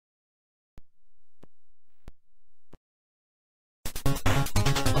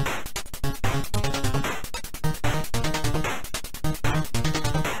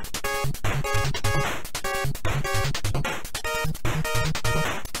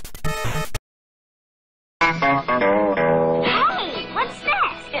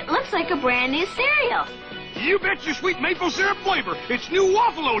brand new cereal. You bet your sweet maple syrup flavor. It's new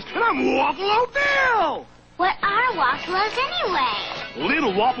Waffalo's, and I'm Waffalo Bill! What are Waffalo's anyway?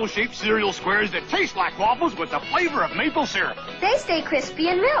 Little waffle-shaped cereal squares that taste like waffles with the flavor of maple syrup. They stay crispy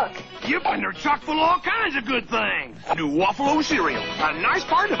in milk. Yep, and they're chock full of all kinds of good things. New Waffalo cereal, a nice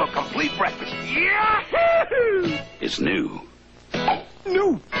part of a complete breakfast. Yahoo! It's new.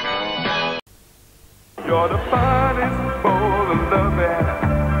 New. You're the finest bowl of loving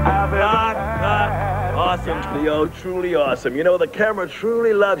I've ever had. Awesome, Cleo, truly awesome. You know, the camera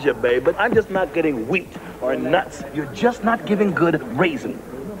truly loves you, babe, but I'm just not getting wheat or nuts. You're just not giving good raisin.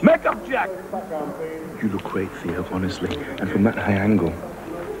 Makeup, Jack! You look great, Theo, honestly. And from that high angle,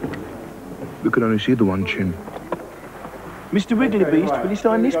 we could only see the one chin. Mr. Wiggly Beast, will you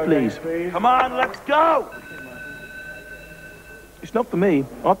sign this, please? Come on, let's go! It's not for me.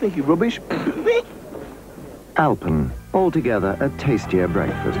 I think you're rubbish. Alpen, altogether a tastier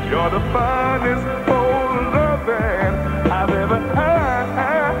breakfast. You're the finest bowl of loving I've ever had.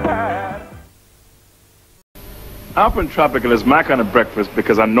 Alpen Tropical is my kind of breakfast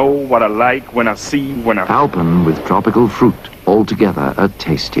because I know what I like when I see when I... Alpen with tropical fruit, altogether a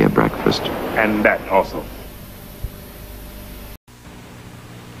tastier breakfast. And that also.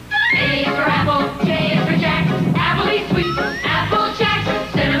 A is for apple, J is for Jack, apple is sweet, apple Jack,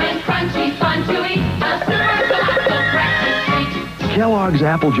 cinnamon crunchy, fun to eat, a super delightful breakfast treat. Kellogg's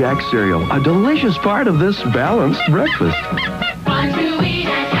Apple Jack cereal, a delicious part of this balanced breakfast. Fun to eat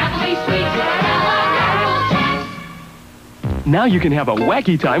and happily sweet, Kellogg's Apple Jacks. Now you can have a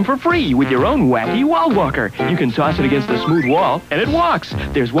wacky time for free with your own wacky wall walker. You can toss it against a smooth wall, and it walks.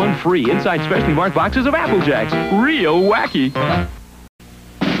 There's one free inside specially marked boxes of Apple Jacks. Real wacky.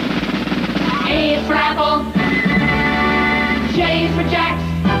 A is for apple, J is for Jacks.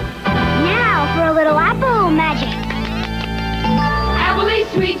 Now for a little apple magic. Apple is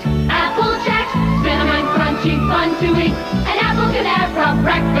sweet, apple Jacks, cinnamon crunchy, fun to eat, an apple can have a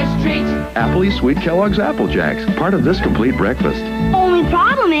breakfast treat. Appley Sweet Kellogg's Apple Jacks, part of this complete breakfast. Only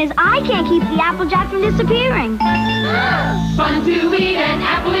problem is I can't keep the Applejack from disappearing. Fun to eat and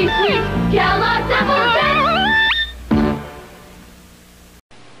apple is sweet, Kellogg's Apple Jacks.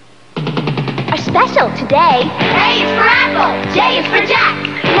 Our special today. A is for apple, J is for Jack.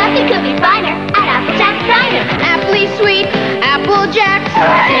 Nothing could be finer at Applejack's Diner. Apple sweet, apple Jacks,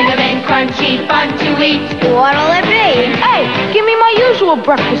 cinnamon crunchy, fun to eat. What'll it be? Hey, give me my usual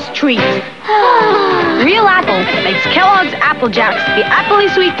breakfast treat. Real apple makes Kellogg's Apple Jacks the appley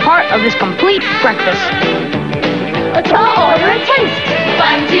sweet part of this complete breakfast. Let's all order a taste.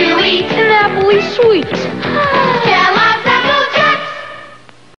 Fun to eat, And appley sweet. Kellogg's Apple Jacks.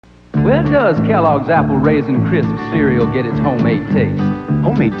 Where does Kellogg's Apple Raisin Crisp cereal get its homemade taste?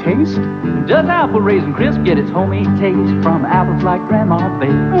 Homemade taste? Does Apple Raisin Crisp get its homemade taste from apples like Grandma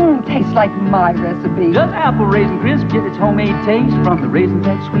baked? Tastes like my recipe. Does Apple Raisin Crisp get its homemade taste from the raisins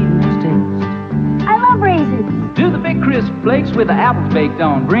that sweeten its taste? I love raisins. Do the big crisp flakes with the apples baked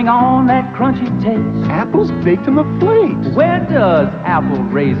on bring on that crunchy taste? Apples baked in the flakes. Where does Apple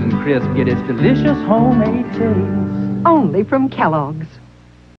Raisin Crisp get its delicious homemade taste? Only from Kellogg's.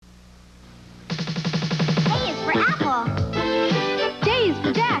 A is for apple. J is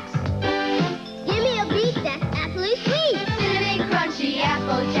for Jacks. Give me a beat that's apple sweet. Cinnamon crunchy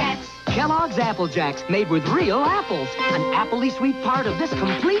apple Jacks. Kellogg's Apple Jacks, made with real apples. An appley sweet part of this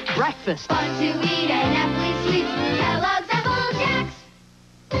complete breakfast. Fun to eat and apple sweet, Kellogg's Apple Jacks.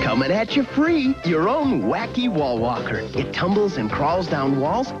 Coming at you free, your own wacky wall walker. It tumbles and crawls down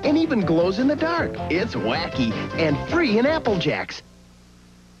walls and even glows in the dark. It's wacky and free in Apple Jacks.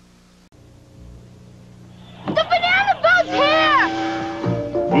 The banana boat's here!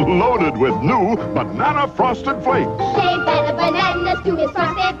 Loaded with new banana frosted flakes. Saved by the bananas to his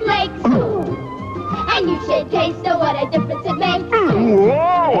frosted flakes. And you should taste what a difference it makes.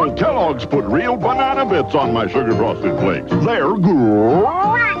 Whoa! Kellogg's put real banana bits on my sugar frosted flakes. They're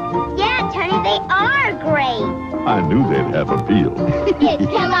great. Yeah, Tony, they are great. I knew they'd have appeal. It's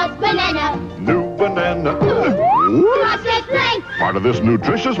Kellogg's banana. New banana. Frosted flakes. Part of this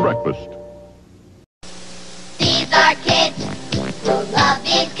nutritious breakfast. These are kids who love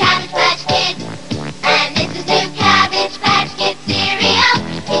these Cabbage Patch Kids. And this is new Cabbage Patch Kids cereal.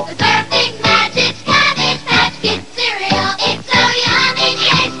 It's the perfect magic Cabbage Patch Kids cereal. It's so yummy,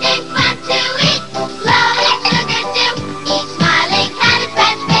 tasting, fun to eat. Low in sugar too. Each smiling Cabbage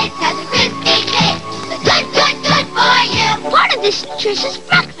Patch face has a crispy taste. The good, good, good for you. Part of this nutritious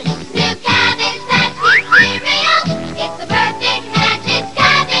breakfast. New Cabbage Patch Kids cereal. It's the perfect magic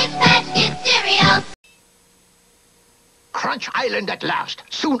Cabbage Patch Kids cereal. Crunch Island at last.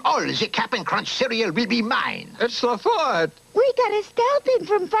 Soon all the Cap'n Crunch cereal will be mine. It's the foot. We gotta stop him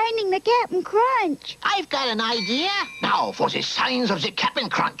from finding the Cap'n Crunch. I've got an idea. Now for the signs of the Cap'n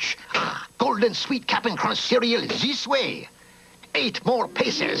Crunch. Golden sweet Cap'n Crunch cereal this way. 8 more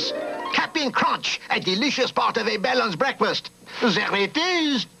paces. Cap'n Crunch, a delicious part of a balanced breakfast. There it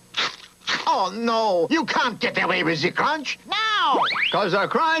is. Oh, no. You can't get away with the crunch. No! Because the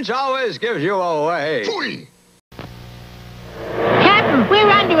crunch always gives you away. Fool! Captain, we're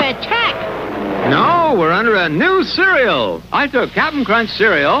under attack. No, we're under a new cereal. I took Cap'n Crunch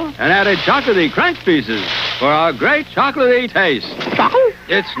cereal and added chocolatey crunch pieces for a great chocolatey taste.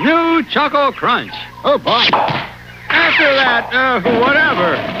 It's new Choco Crunch. Oh, boy. After that,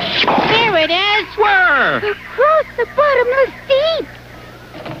 whatever. There it is. Where? Across the bottomless deep.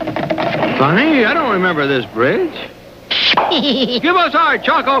 Funny, I don't remember this bridge. Give us our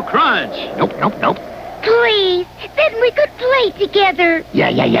Choco Crunch. Nope, nope, nope. Please, then we could play together.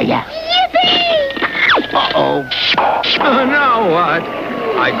 Yeah. Yippee! Uh-oh. Now what?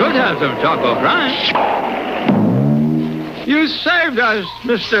 I could have some Choco Crunch. You saved us,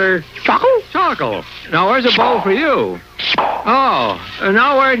 Mr. Choco. Now where's a bowl for you? Oh,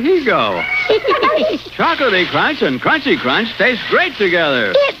 now where'd he go? Chocolatey Crunch and Crunchy Crunch taste great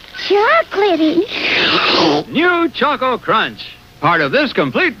together. It's chocolatey. New Choco Crunch, part of this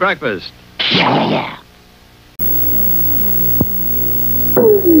complete breakfast. Yeah.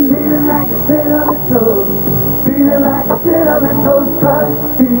 Feeling like a cinnamon toast. Feeling like a cinnamon toast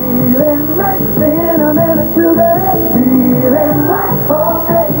crunch. Feeling like cinnamon and sugar. Feeling like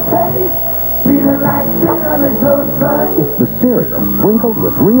homemade taste. Feeling like cinnamon toast crunch. It's the cereal sprinkled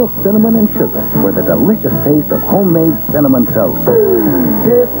with real cinnamon and sugar for the delicious taste of homemade cinnamon toast.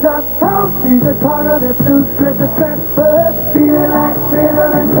 It's a toast, either part of the new Christmas breakfast. Feeling like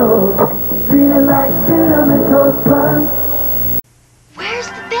cinnamon toast. Feeling like cinnamon toast crunch. Where's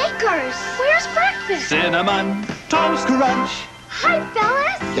the bakers? Where's breakfast? Cinnamon Toast Crunch. Hi,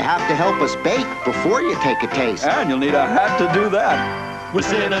 fellas. You have to help us bake before you take a taste. And you'll need a hat to do that. With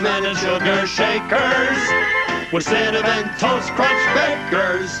cinnamon and sugar shakers. With Cinnamon Toast Crunch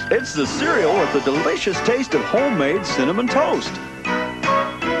Bakers. It's the cereal with the delicious taste of homemade cinnamon toast.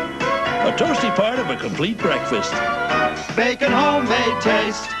 A toasty part of a complete breakfast. Bacon homemade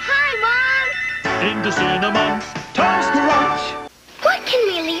taste. Hi, Mom. Into Cinnamon Toast Crunch. What can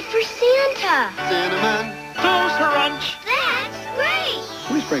we leave for Santa? Cinnamon Toast Crunch. That's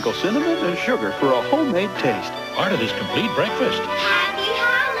great. We sprinkle cinnamon and sugar for a homemade taste. Part of this complete breakfast. Happy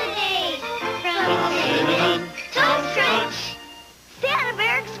holidays from Cinnamon Toast Crunch. Santa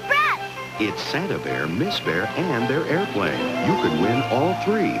Bear Express. It's Santa Bear, Miss Bear, and their airplane. You could win all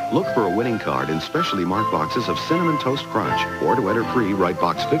 3. Look for a winning card in specially marked boxes of Cinnamon Toast Crunch. Or to enter free, write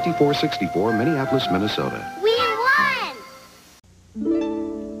Box 5464, Minneapolis, Minnesota. We won.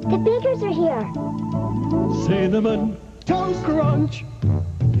 The bakers are here. Cinnamon Toast Crunch.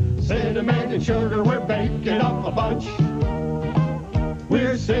 Cinnamon and sugar, we're baking up a bunch.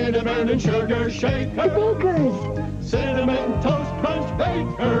 We're cinnamon and sugar shakers. The bakers. Cinnamon Toast Crunch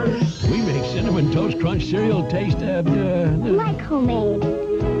Bakers. We make Cinnamon Toast Crunch cereal taste Like homemade.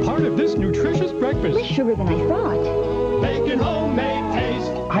 part of this nutritious breakfast. Less sugar than I thought. Bacon homemade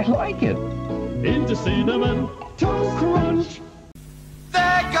taste. I like it. Into Cinnamon Toast Crunch.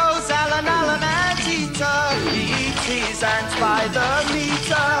 There goes Alan and Tita. He eats his ants by the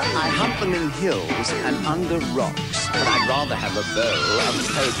meter. I hunt them in hills and under rocks, but I'd rather have a bowl of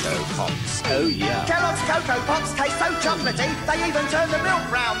Cocoa Pops. Oh, yeah. Kellogg's Cocoa Pops taste so chocolatey, they even turn the milk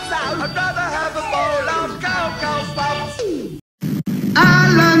brown. So I'd rather have a bowl of Cocoa Pops.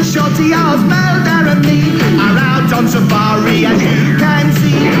 Alan, Shorty, Oswald, and me are out on safari, as you can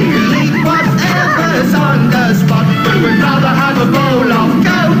see. We'll eat whatever's on the spot, but we'd rather have a bowl of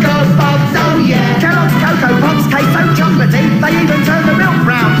Cocoa Pops. Oh yeah. Kellogg's Cocoa Pops taste so chocolatey, they even turn the milk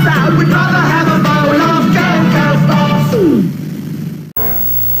brown. So we'd rather have a bowl of Cocoa Pops.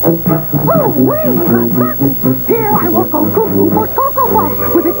 Oh, wait! Here I will go cuckoo for Cocoa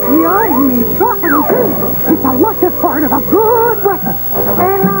Puffs with its yummy chocolate cream. It's a luscious part of a good breakfast.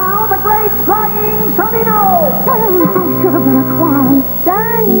 And now the great flying Sonny No! I should have been a clown.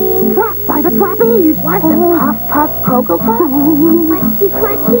 Sonny! Trapped by the trapeze. Want some Puff Puff Cocoa Puffs? Crunchy,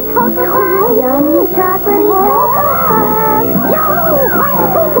 crunchy Cocoa Puffs. Yummy chocolate Cocoa Puffs. Yahoo! I'm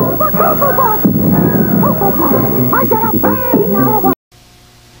cuckoo for Cocoa Puffs! Cocoa Puffs! I get a bang out of a...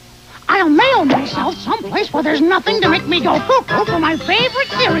 I'll mail myself someplace where there's nothing to make me go cuckoo for my favorite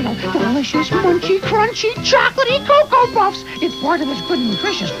cereal. Delicious, munchy, crunchy, chocolatey Cocoa Puffs. It's part of this good,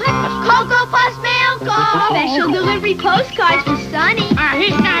 nutritious breakfast. Cocoa Puffs mail call. Special delivery postcards for Sonny.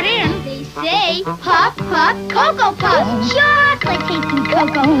 He's not in. They say Puff Puff Cocoa Puffs. Chocolate-tasting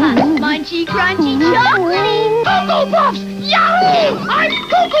Cocoa Puffs. Munchy, crunchy, chocolatey. Cocoa Puffs! Yahoo! I'm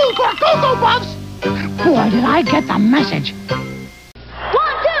cuckoo for Cocoa Puffs! Boy, did I get the message. 1, 2, 3,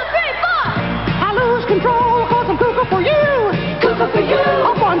 4. I lose control cause I'm cuckoo for you. Cuckoo for you.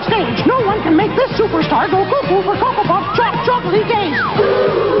 Up on stage, no one can make this superstar go cuckoo for Cocoa Puffs chocolatey taste.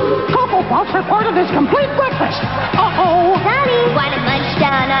 Cocoa Puffs are part of this complete breakfast. Uh-oh. Honey, wanna munch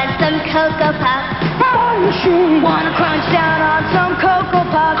down on some Cocoa Puffs? Crunchy. Wanna crunch down on some Cocoa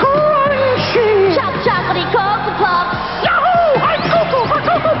Puffs? Crunchy. Chocolatey Cocoa Puffs. Yahoo! I'm cuckoo for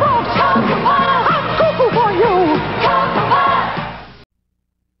Cocoa Puffs. Cocoa Puffs. I'm cuckoo for you. Cocoa Puffs.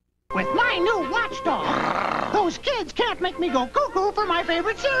 With my new watchdog, those kids can't make me go cuckoo for my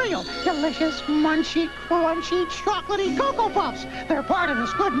favorite cereal. Delicious, munchy, crunchy, chocolatey Cocoa Puffs. They're part of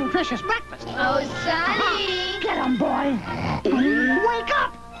this good, nutritious breakfast. Oh, Sonny. Get 'em, boy. Wake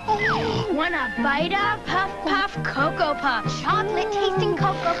up. Want a bite of Puff Puff Cocoa Puffs? Chocolate-tasting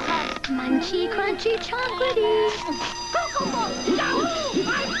Cocoa Puffs. Munchy, crunchy, chocolatey. Cocoa Puffs. Yahoo!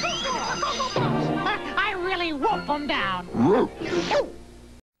 I'm cuckoo for Cocoa Puffs. I really whoop 'em down.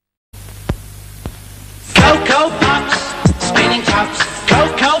 Cocoa Pops, spinning tops,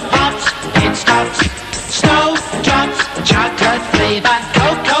 Cocoa Pops, pit stops, snow drops, chocolate flavor,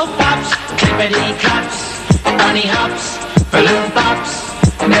 Cocoa Pops, clippity clops, bunny hops, balloon pops,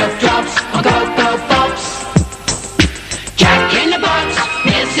 milk drops on Cocoa Pops. Jack in the box,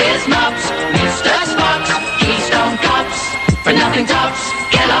 Mrs. Mops, Mr. Spots, Keystone Cops, for nothing tops,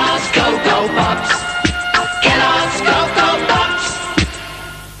 Kellogg's Cocoa Pops, Kellogg's Cocoa Pops.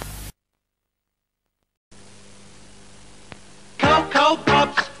 Cocoa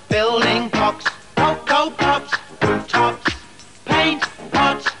Pops, building blocks, Cocoa Pops, rooftops, paint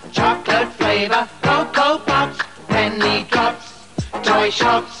pots, chocolate flavor, Cocoa Pops, penny drops, toy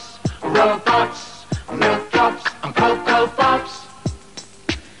shops, robots, milk drops on Cocoa Pops.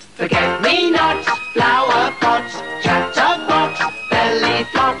 Forget-me-nots, flower pots, chatterbox, belly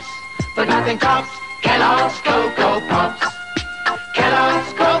flops, but nothing tops Kellogg's Cocoa Pops,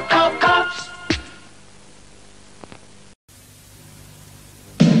 Kellogg's Cocoa Pops.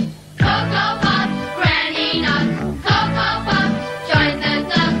 Cocoa Puffs, Granny Nuts, Cocoa Puffs, join the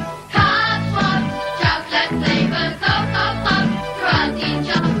club. Cotswold, chocolate flavor, Cocoa Puffs, crunchy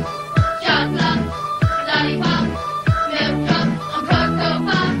chunks, chocolate, lollipop, milk drops on Cocoa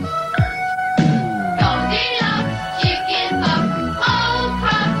Puffs. Goldilocks, chicken pops, old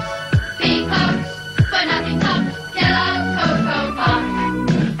crops, peacocks, but nothing tops Kellogg's Cocoa Puffs,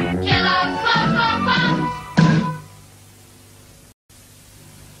 Kellogg's Cocoa Puffs.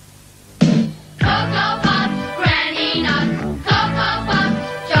 Cocoa Puffs, Granny Nuts, Cocoa Puffs,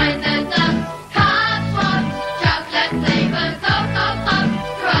 join the club. Cotswold, chocolate flavor, Cocoa Puffs,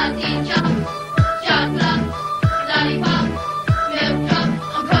 crunchy chunks, chocolate, lollipop, milk drops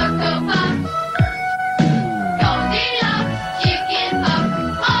on Cocoa Puffs. Goldilocks, chicken pops,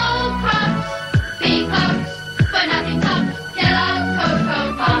 old crops, peacocks, but nothing tops Kellogg's Cocoa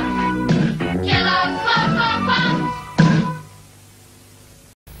Puffs, Kellogg's Cocoa Puffs.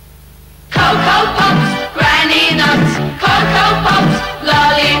 Cocoa Puffs, Granny Nuts, Cocoa Puffs,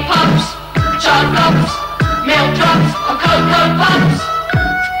 lollipops, chocolates, milk drops on Cocoa Puffs.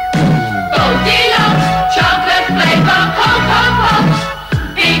 Goldilocks, chocolate flavor, Cocoa Puffs,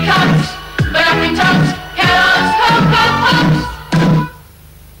 peacocks, but nothing tops Kellogg's Cocoa Puffs.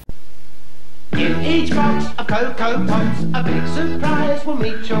 In each box of Cocoa Pops, a big surprise will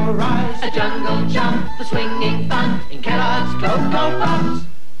meet your eyes. A jungle jump, the swinging fun in Kellogg's Cocoa Pops.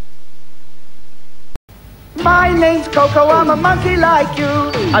 My name's Coco, I'm a monkey like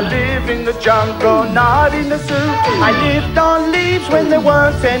you. I live in the jungle, not in the zoo. I lived on leaves when there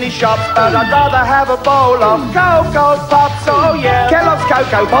weren't any shops, but I'd rather have a bowl of Cocoa Pops, oh yeah. Kellogg's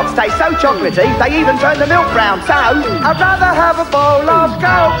Cocoa Pops taste so chocolatey, they even turn the milk brown, so I'd rather have a bowl of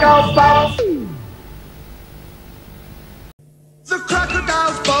Cocoa Pops. The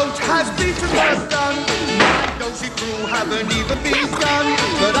crocodile's boat has beaten the sun. My nosy crew haven't even begun,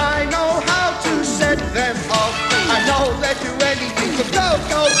 but I know how to set them off. I know they'll do anything for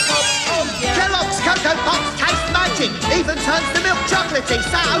Cocoa Pops. Oh yeah. Kellogg's Cocoa Pops taste magic, even turns the milk chocolatey,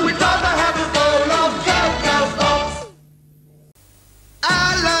 so we'd rather have a bowl of Cocoa Pops.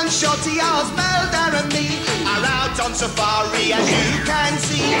 Alan, Shotty, Oz, Melda and me are out on safari, as you can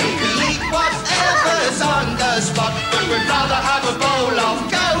see. We eat whatever's on the spot, but we'd rather have a bowl of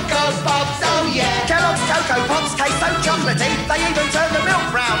Cocoa Pops, oh yeah. Kellogg's Cocoa Pops taste so chocolatey, they even turn the milk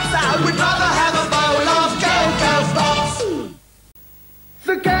brown, so we'd rather have a bowl of Cocoa Pops.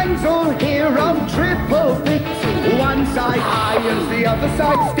 the gang's all here on triple fix. One side irons, the other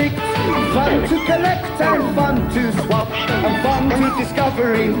side sticks. great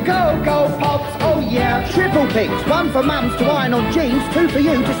discovery. Cocoa Pops, oh yeah. Triple picks, one for mums to iron on jeans, two for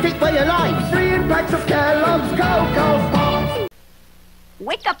you to stick where you like. 3 in packs of Kellogg's Cocoa Pops.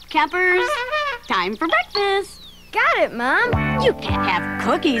 Wake up, campers. Time for breakfast. Got it, Mom. You can't have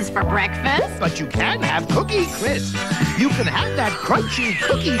cookies for breakfast. But you can have Cookie Crisp. You can have that crunchy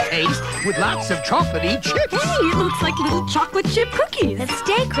cookie taste with lots of chocolatey chips. Hey, it looks like little chocolate chip cookies. That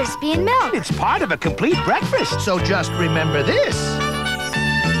stay crispy in milk. It's part of a complete breakfast, so just remember this.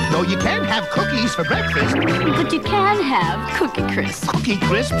 No, you can't have cookies for breakfast. But you can have Cookie Crisp. Cookie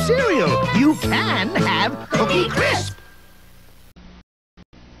Crisp cereal. You can have Cookie Crisp.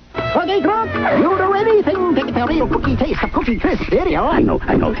 Cookie Crunch, you'll do anything to get the real cookie taste of Cookie Crisp cereal. I know.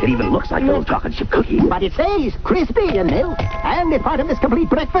 It even looks like those chocolate chip cookies. But it stays crispy in milk, and it's part of this complete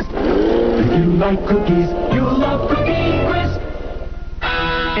breakfast. If you like cookies, you'll love Cookie Crisp.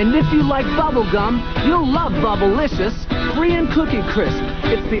 And if you like bubble gum, you'll love Bubblicious Free and Cookie Crisp.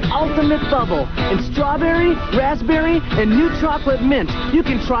 It's the ultimate bubble in strawberry, raspberry, and new chocolate mint. You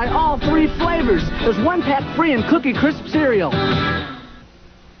can try all 3 flavors. There's 1 pack free in Cookie Crisp cereal.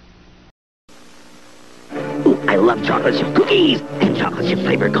 I love chocolate chip cookies and chocolate chip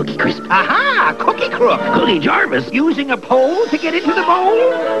flavored Cookie Crisp. Aha! Cookie Crook! Cookie Jarvis. Using a pole to get into the bowl?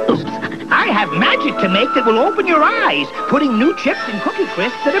 Oops. I have magic to make that will open your eyes, putting new chips in Cookie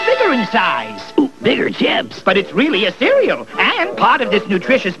Crisp that are bigger in size. Ooh, bigger chips. But it's really a cereal and part of this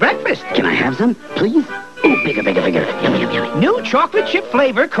nutritious breakfast. Can I have some, please? Ooh, bigger. Yummy. New chocolate chip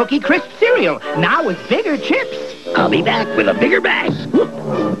flavor Cookie Crisp cereal, now with bigger chips. I'll be back with a bigger bag.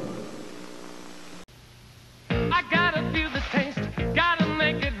 I gotta feel the taste, gotta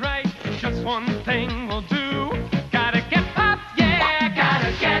make it right. Just one thing will do. Gotta get pop, yeah,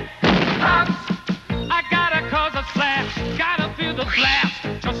 gotta get pops. I gotta cause a slash, gotta feel the blast.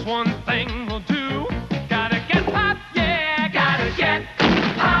 Just one thing will do. Gotta get pop, yeah, gotta get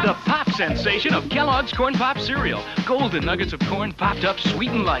pops. The pop sensation of Kellogg's Corn Pop cereal. Golden nuggets of corn popped up sweet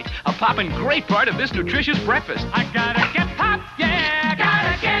and light. A poppin' great part of this nutritious breakfast. I gotta get pop, yeah,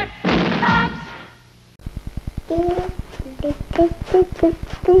 gotta get pops.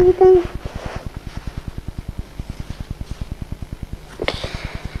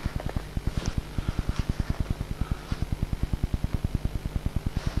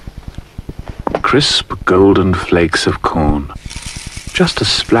 Crisp golden flakes of corn. Just a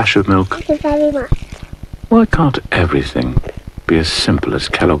splash of milk. Thank you very much. Why can't everything be as simple as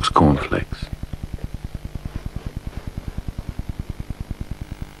Kellogg's cornflakes?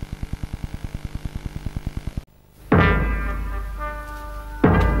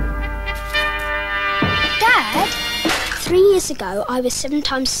 Dad, 3 years ago I was 7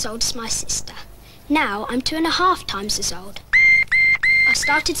 times as old as my sister. Now I'm 2.5 times as old. I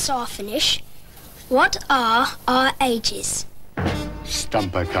started so I finish. What are our ages?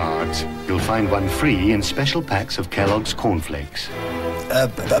 Stumper cards. You'll find one free in special packs of Kellogg's cornflakes.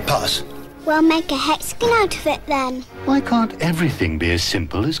 Pass. We'll make a hexagon out of it then. Why can't everything be as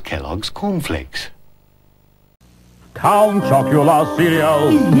simple as Kellogg's cornflakes? Count Chocula cereal.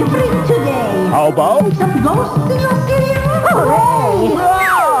 Is different today. How about? Some ghosts in your cereal? Hooray!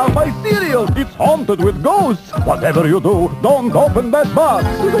 Ah, my cereal! It's haunted with ghosts. Whatever you do, don't open that box.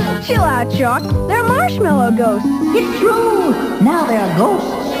 Chill out, Chuck. They're marshmallow ghosts. It's true. Now there are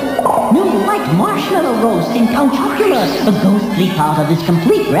ghosts. New white marshmallow ghosts in Count Chocula, the ghostly part of this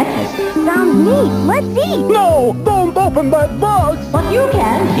complete breakfast. Sounds neat. Let's eat. No, don't open that box. But you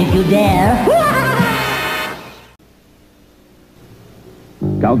can, if you dare.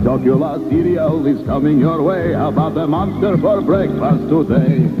 Count Chocula cereal is coming your way. How about the monster for breakfast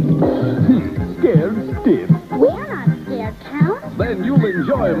today? Scared stiff. We're not scared, Count. Then you'll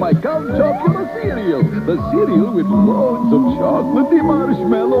enjoy my Count Chocula cereal. The cereal with loads of chocolatey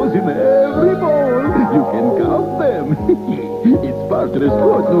marshmallows in every bowl. You can count them. It's part of this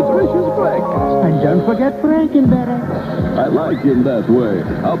good, nutritious breakfast. And don't forget Frankenberry. I like him that way.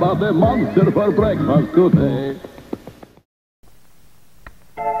 How about the monster for breakfast today?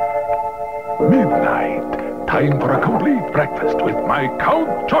 Midnight. Time for a complete breakfast with my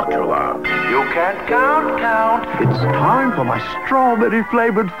Count Chocula. You can't count. It's time for my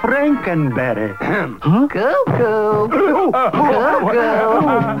strawberry-flavored Frankenberry. Cuckoo.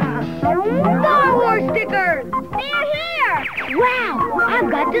 Star Wars stickers! They're here! Wow, I've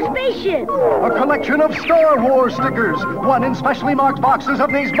got the spaceship. A collection of Star Wars stickers. One in specially marked boxes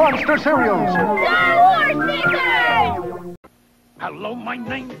of these monster cereals. Star Wars stickers! Hello, my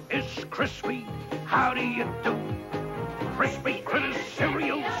name is Crispy. How do you do? Crispy Critters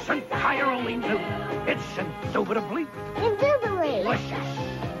cereal entirely new. It's indubitably delicious.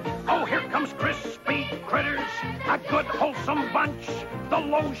 Oh, here comes Crispy Critters A good wholesome bunch. The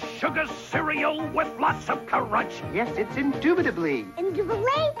low sugar cereal with lots of crunch. Yes, it's indubitably.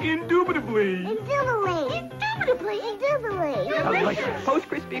 Indubitably? Indubitably. Indubitably. Indubitably. Indubitably. Delicious. Post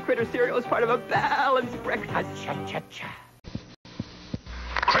Crispy Critter cereal is part of a balanced breakfast. Cha-cha-cha.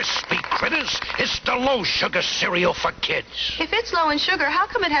 Crispy Critters is the low-sugar cereal for kids. If it's low in sugar, how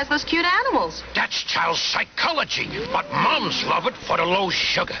come it has those cute animals? That's child psychology, but moms love it for the low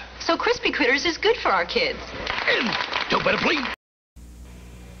sugar. So Crispy Critters is good for our kids. Indubitably.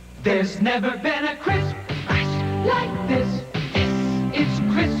 There's never been a crisp like this. It's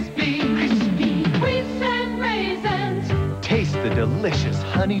crispy, crispy wheats and raisins. Taste the delicious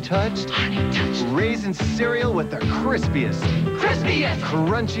honey-touched raisin cereal with the crispiest,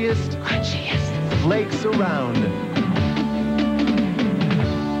 crunchiest flakes around.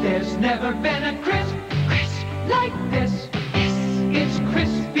 There's never been a crisp like this. It's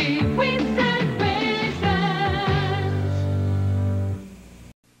crispy wheats and raisins.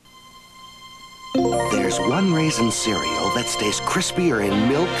 There's one raisin cereal that stays crispier in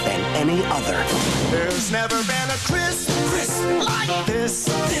milk than any other. There's never been a crisp like this.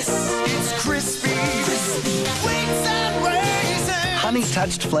 It's crispy wheats and raisins.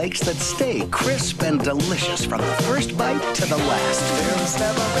 Honey-touched flakes that stay crisp and delicious from the first bite to the last. There's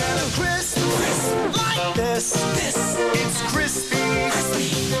never been a crisp like this. It's crispy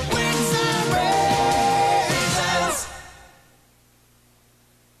wheats and raisins.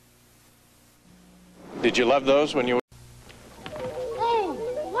 Did you love those when you were... Oh,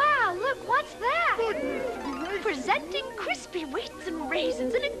 wow, look, what's that? Presenting Crispy Wheats and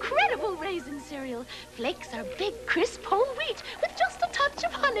Raisins, an incredible raisin cereal. Flakes are big, crisp whole wheat with just a touch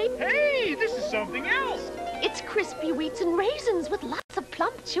of honey. Hey, this is something else. It's Crispy Wheats and Raisins with lots of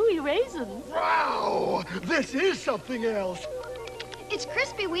plump, chewy raisins. Wow, this is something else. It's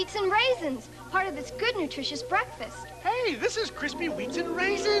Crispy Wheats and Raisins, part of this good, nutritious breakfast. Hey, this is Crispy Wheats and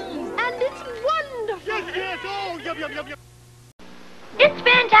Raisins. And it's wonderful. Yes, oh, yum, yum, yum, yum. It's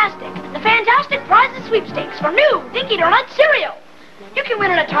fantastic. The Fantastic Prizes Sweepstakes for new Dinky Donut cereal. You can win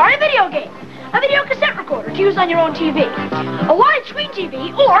an Atari video game, a video cassette recorder to use on your own TV, a widescreen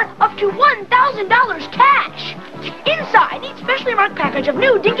TV, or up to $1,000 cash. Inside each specially marked package of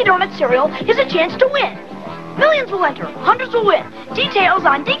new Dinky Donut cereal is a chance to win. Millions will enter, hundreds will win. Details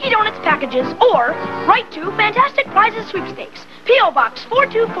on Dinky Donuts packages or write to Fantastic Prizes Sweepstakes, P.O. Box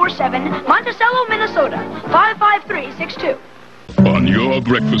 4247, Monticello, Minnesota, 55362. On your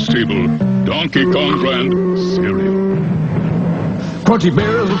breakfast table, Donkey Kong brand cereal. Crunchy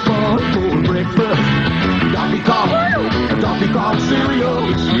berries are fun for breakfast. Donkey Kong cereal.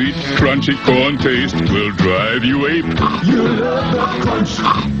 The sweet, crunchy corn taste will drive you ape. You love the crunch.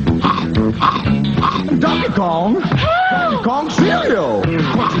 Donkey Kong cereal.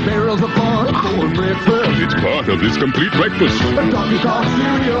 Crunchy berries are fun for breakfast. It's part of this complete breakfast. Donkey Kong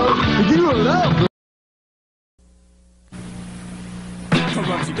cereal. You love.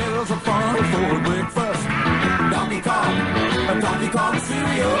 Crunchy berries are fun for breakfast. Donkey Kong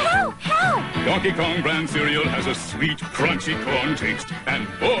cereal. Help! Help! Donkey Kong brand cereal has a sweet, crunchy corn taste. And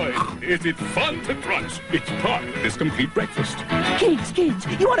boy, is it fun to crunch. It's part of this complete breakfast. Kids,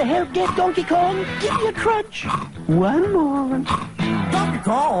 you want to help get Donkey Kong? Give me a crunch. One more. Donkey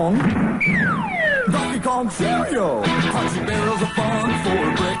Kong cereal. Crunchy berries are fun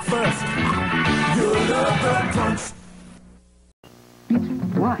for breakfast. You love the crunch. It's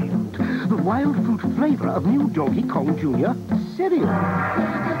wild. The wild fruit flavor of new Donkey Kong Jr. cereal.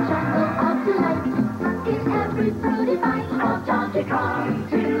 Every fruity bite of Donkey Kong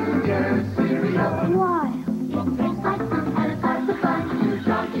Jr. cereal. Wild. It tastes like fun and it's lots of fun. New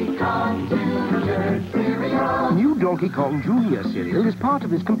Donkey Kong Jr. cereal. New Donkey Kong Jr. cereal is part of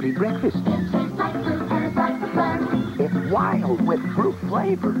this complete breakfast. It tastes like fruit and it's lots of fun. It's wild with fruit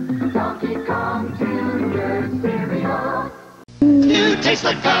flavor. Donkey Kong Jr. cereal. You taste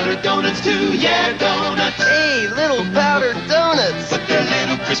like powdered donuts too, yeah, donuts. Hey, little powdered donuts. But they're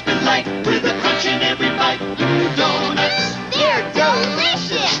little crisp and light with a crunch in every bite. New donuts. They're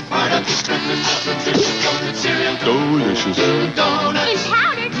delicious. Part of this breakfast nutritious donut cereal. Delicious. New donuts. And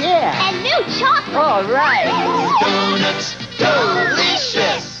powdered. Yeah. And new chocolate. All right. New donuts.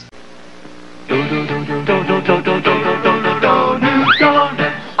 Delicious. New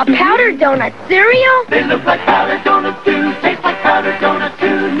donuts. A powdered donut cereal? They look like powdered donuts too. Taste like powdered donuts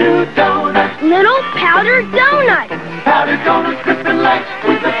too. New donuts. Little powdered donuts. Powdered donuts, crisp and light,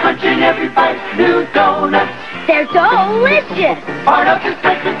 with a crunch in every bite. New donuts. They're delicious. Part of this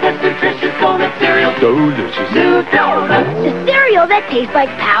breakfast and nutritious donut cereal. Delicious. New donuts. The cereal that tastes like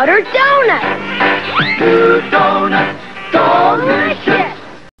powdered donuts. New donuts. Delicious.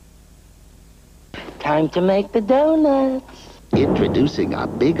 Time to make the donuts. Introducing a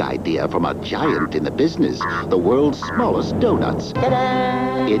big idea from a giant in the business, the world's smallest donuts.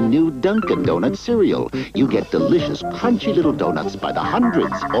 Ta-da! In new Dunkin' Donut cereal, you get delicious, crunchy little donuts by the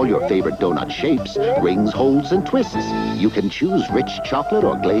hundreds. All your favorite donut shapes, rings, holes, and twists. You can choose rich chocolate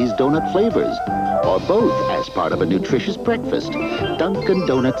or glazed donut flavors, or both as part of a nutritious breakfast. Dunkin'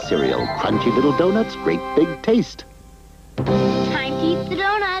 Donut cereal, crunchy little donuts, great big taste. Time to eat the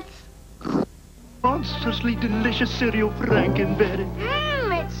donuts. Monstrously delicious cereal, Frank and Betty.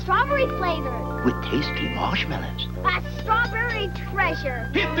 It's strawberry flavored. With tasty marshmallows. A strawberry treasure.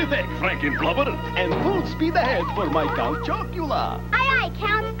 Hit the deck, Franken Blubber, and full speed ahead for my Count Chocula. Aye, aye,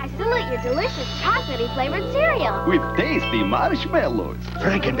 Count. I salute your delicious chocolatey flavored cereal. With tasty marshmallows.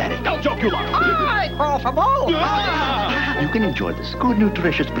 Franken Betty, Count Chocula. Aye, por favor. You can enjoy this good,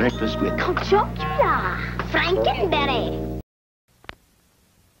 nutritious breakfast with Count Chocula. Frankenberry.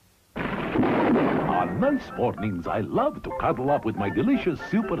 On nice mornings, I love to cuddle up with my delicious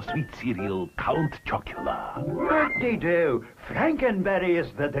super sweet cereal, Count Chocula. Birthday-do. Frankenberry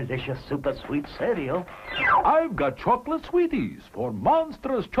is the delicious super sweet cereal. I've got chocolate sweeties for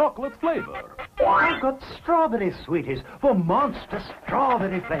monstrous chocolate flavor. I've got strawberry sweeties for monster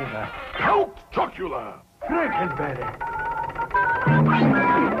strawberry flavor. Count Chocula. Frankenberry.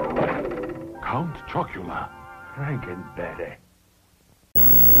 Count Chocula. Frankenberry.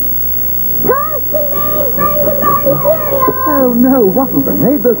 Oh no, what'll the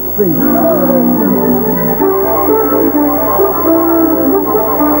neighbors think?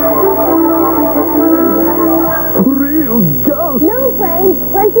 Real ghost! No, friends,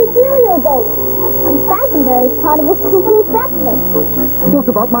 crunchy cereal ghost. And Frankenberry's part of a complete breakfast. What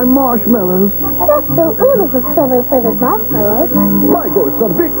about my marshmallows? Just the oodles of strawberry flavored marshmallows. My ghosts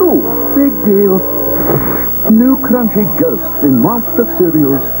are big too. Big deal. New crunchy ghosts in monster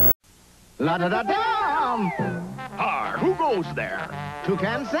cereals. La-da-da-dum! Who goes there?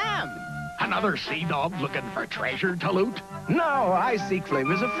 Toucan Sam. Another sea dog looking for treasure to loot? No, I seek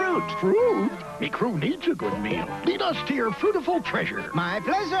flavors of fruit. Fruit? Me crew needs a good meal. Lead us to your fruitiful treasure. My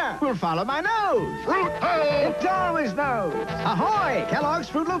pleasure. We'll follow my nose. Fruit ho! It always knows. Ahoy! Kellogg's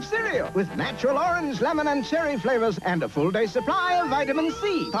Fruit Loop cereal with natural orange, lemon, and cherry flavors and a full day supply of vitamin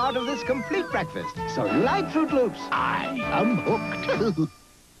C. Part of this complete breakfast. So like Fruit Loops, I am hooked.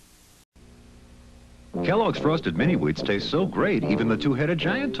 Kellogg's Frosted Mini Wheats taste so great, even the two-headed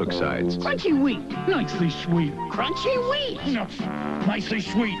giant took sides. Crunchy wheat, nicely sweet. Crunchy wheat. Nicely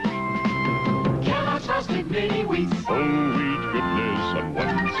sweet. Kellogg's Frosted Mini Wheats. Whole wheat goodness on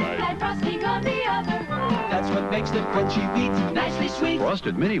one side. And frosting on the other. That's what makes the crunchy wheat nicely sweet.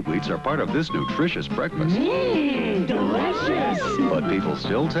 Frosted Mini Wheats are part of this nutritious breakfast. Delicious. But people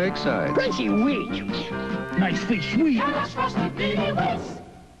still take sides. Crunchy wheat. Nicely sweet. Kellogg's Frosted Mini Wheats.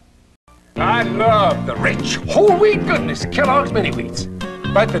 I love the rich, whole wheat goodness of Kellogg's Mini Wheats.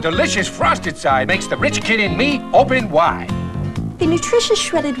 But the delicious frosted side makes the rich kid in me open wide. The nutritious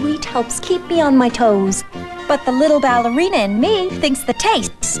shredded wheat helps keep me on my toes. But the little ballerina in me thinks the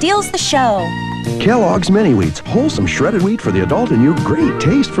taste steals the show. Kellogg's Mini Wheats, wholesome shredded wheat for the adult in you, great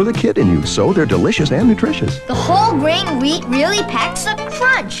taste for the kid in you, so they're delicious and nutritious. The whole grain wheat really packs a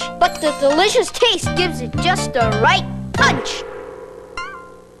crunch, but the delicious taste gives it just the right punch.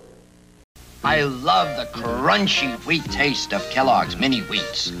 I love the crunchy wheat taste of Kellogg's Mini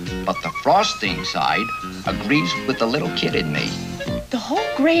Wheats, but the frosting side agrees with the little kid in me. The whole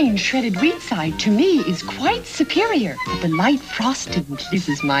grain shredded wheat side to me is quite superior. The light frosting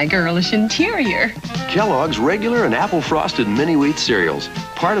pleases my girlish interior. Kellogg's regular and apple frosted mini wheat cereals,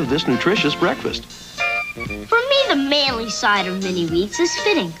 part of this nutritious breakfast. For me, the manly side of Mini Wheats is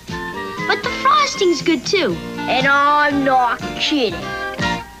fitting. But the frosting's good too. And I'm not kidding.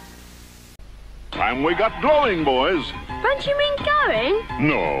 Time we got glowing, boys. Don't you mean going?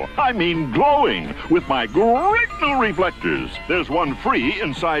 No, I mean glowing with my great new reflectors. There's one free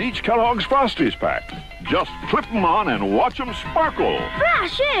inside each Kellogg's Frosties pack. Just clip them on and watch them sparkle.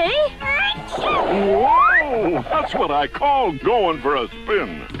 Flashy! Whoa! That's what I call going for a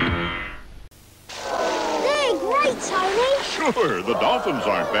spin. They're great, Tony. Sure, the dolphins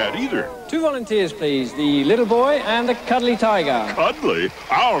aren't bad either. 2 volunteers, please. The little boy and the cuddly tiger. Cuddly?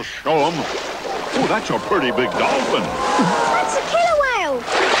 I'll show them. Oh, that's a pretty big dolphin. That's a killer whale.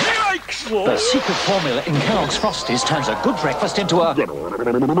 Yikes! The secret formula in Kellogg's Frosties turns a good breakfast into a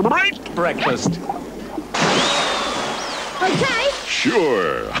great breakfast. Okay.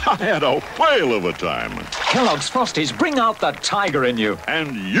 Sure. I had a whale of a time. Kellogg's Frosties bring out the tiger in you.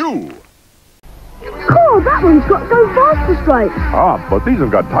 And you. Oh, that one's got go faster stripes. Ah, but these have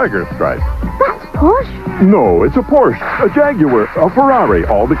got tiger stripes. That's Porsche? No, it's a Porsche, a Jaguar, a Ferrari,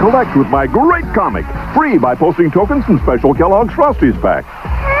 all to collect with my great comic. Free by posting tokens from special Kellogg's Frosties pack.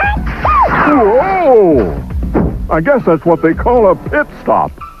 Whoa! I guess that's what they call a pit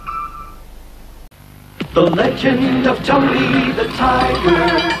stop. The legend of Tony the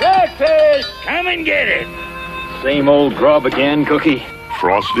Tiger. Breakfast! Come and get it. Same old grub again, Cookie.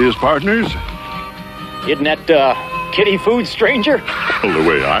 Frosties partners? Isn't that, kitty food, stranger? Well, the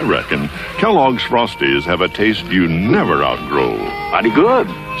way I reckon, Kellogg's Frosties have a taste you never outgrow. Mighty good.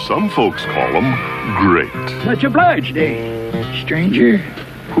 Some folks call them great. Much obliged, eh, stranger?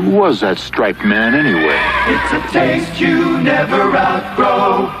 Who was that striped man anyway? It's a taste you never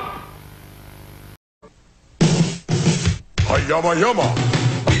outgrow. Yumma yumma.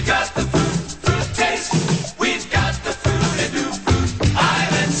 We've got the fruit taste. We've got the fruit and new fruit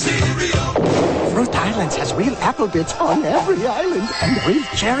island cereal. Fruit Islands has real apple bits on every island and real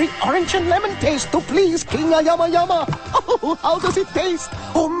cherry, orange, and lemon taste to please King Yumma Yumma. Oh, how does it taste?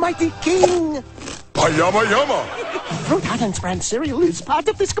 Oh, mighty King. Yumma yumma. Fruit Islands brand cereal is part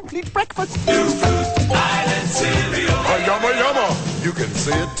of this complete breakfast. New fruit island cereal. Yumma yumma. You can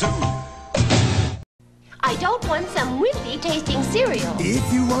say it too. I don't want some wimpy tasting cereal.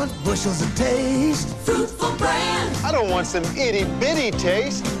 If you want bushels of taste, Fruitful brand. I don't want some itty-bitty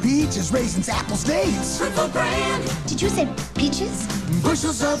taste. Peaches, raisins, apples, dates. Fruitful brand. Did you say peaches?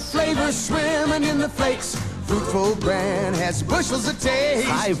 Bushels of flavor swimming in the flakes. Fruitful brand has bushels of taste.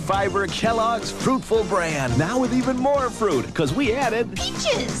 High fiber Kellogg's Fruitful brand. Now with even more fruit, because we added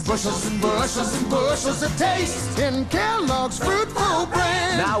peaches. Bushels and bushels and bushels of taste in Kellogg's Fruitful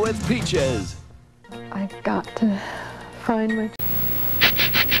brand. now with peaches. I've got to find my...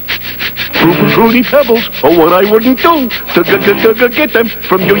 Fruity Pebbles, oh, what I wouldn't do to get them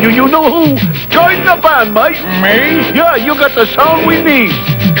from you know who. Join the band, mate. Me? Yeah, you got the sound we need.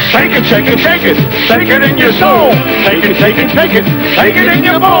 Shake it, shake it, shake it. Shake it in your soul. Shake it, shake it, shake it. Shake it in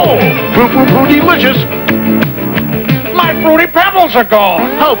your bowl. Fruity-licious. My Fruity Pebbles are gone.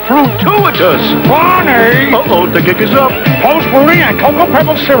 How fruitituous. Barney. Uh-oh, the gig is up. Post Fruity and Cocoa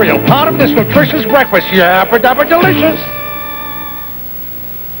Pebble cereal. Part of this nutritious breakfast. Yappa-dabba delicious.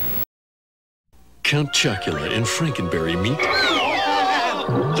 Count Chocula and Frankenberry meet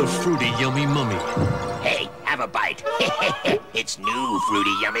the Fruity Yummy Mummy. Hey, have a bite. It's new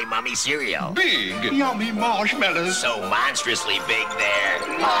Fruity Yummy Mummy cereal. Big, yummy marshmallows. So monstrously big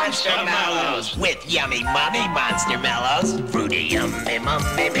there. Monster Mellows. With yummy mummy Monster Mellows. Fruity Yummy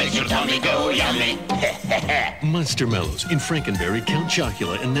Mummy makes your tummy go yummy. Monster Mellows in Frankenberry, Count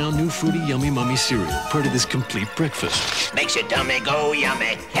Chocula, and now new Fruity Yummy Mummy cereal. Part of this complete breakfast. Makes your tummy go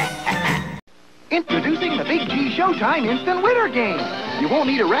yummy. Introducing the Big G Showtime Instant Winner Game. You won't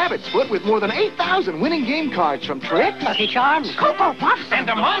need a rabbit split with more than 8,000 winning game cards from Trick, Lucky Charms, Cocoa Puffs, and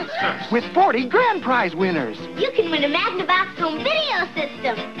the Monsters. With 40 grand prize winners. You can win a Magnavox home video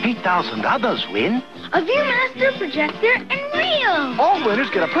system. 8,000 others win. A Viewmaster, projector, and reel. All winners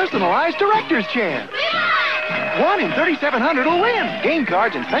get a personalized director's chair. 1 in 3,700 will win. Game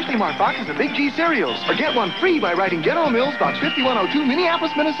cards and specially marked boxes of Big G cereals. Or get one free by writing General Mills, Box 5102,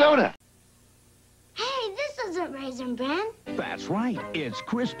 Minneapolis, Minnesota. Hey, this isn't Raisin Bran. That's right. It's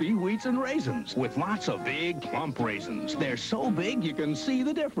crispy wheats and raisins with lots of big, plump raisins. They're so big you can see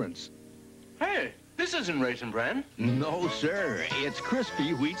the difference. Hey, this isn't Raisin Bran. No, sir. It's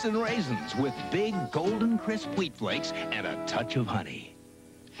crispy wheats and raisins with big, golden crisp wheat flakes and a touch of honey.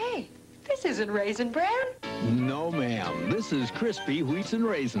 Hey, this isn't Raisin Bran. No, ma'am. This is crispy wheats and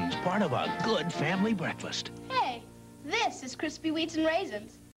raisins, part of a good family breakfast. Hey, this is Crispy Wheats and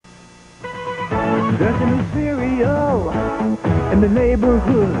Raisins. There's a new cereal in the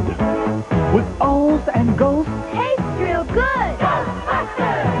neighborhood with O's and ghosts. Tastes real good.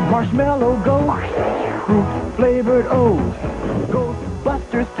 Marshmallow ghosts, fruit-flavored O's.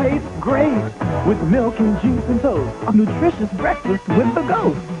 Ghostbusters taste great with milk and juice and toast. A nutritious breakfast with the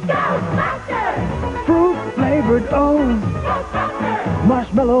ghosts. Ghostbusters! Fruit-flavored O's. Ghostbusters!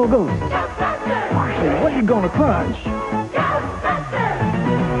 Marshmallow ghosts. Ghostbusters! Hey, what are you gonna crunch?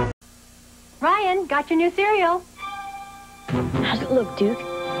 Ryan, got your new cereal. How's it look, Duke?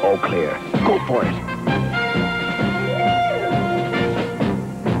 All clear. Go for it.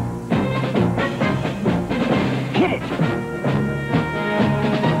 Hit it.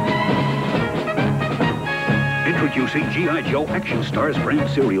 Introducing G.I. Joe Action Stars brand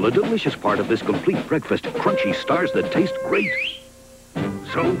cereal, a delicious part of this complete breakfast. Crunchy stars that taste great.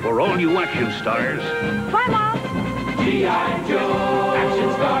 So, for all you action stars... Bye, Mom. G.I. Joe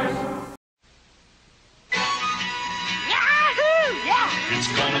Action Stars. It's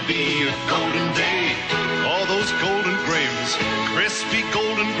gonna be a golden day. All those golden grahams, crispy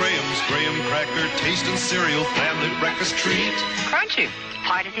golden grahams, graham cracker cereal family breakfast treat. Crunchy,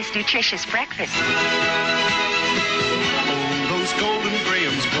 part of this nutritious breakfast. Oh, those golden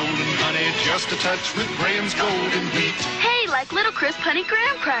grahams, golden honey, just a touch with Graham's golden wheat. Hey, like little crisp honey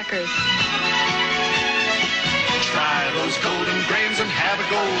graham crackers. Try those golden grahams and have a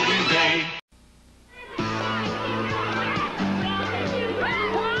golden day.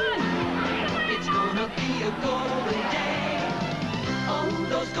 It's gonna be a golden day. Oh,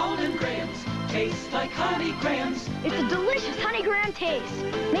 those golden grahams taste like honey grahams. It's a delicious honey graham taste.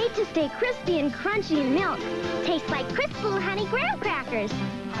 Made to stay crispy and crunchy in milk. Tastes like crisp little honey graham crackers.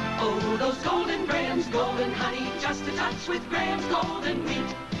 Oh, those golden grahams, golden honey, just a touch with Graham's golden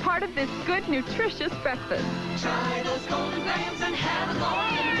wheat. Part of this good, nutritious breakfast. Try those golden grahams and have a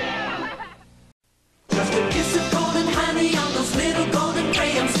golden day. Just a kiss of golden honey on those little golden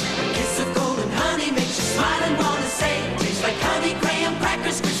grahams. A kiss of golden honey makes you smile and want to say, tastes like honey graham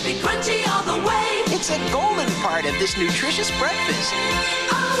crackers, crispy, crunchy all the way. It's a golden part of this nutritious breakfast.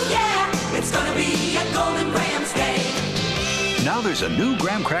 Oh yeah, it's gonna be a golden grahams day. Now there's a new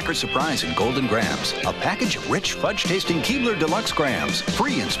graham cracker surprise in Golden Grahams. A package of rich, fudge-tasting Keebler Deluxe Grahams.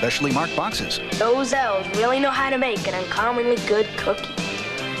 Free in specially marked boxes. Those elves really know how to make an uncommonly good cookie.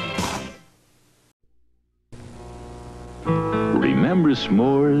 Remember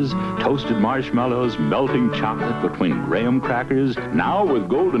s'mores, toasted marshmallows, melting chocolate between graham crackers? Now with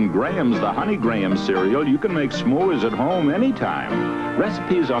Golden Grahams, the Honey Graham cereal, you can make s'mores at home anytime.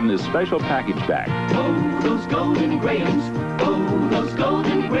 Recipes on this special package bag. Oh, those golden grahams. Oh, those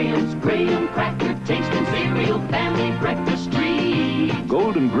golden grahams. Graham cracker tasting cereal family breakfast treat.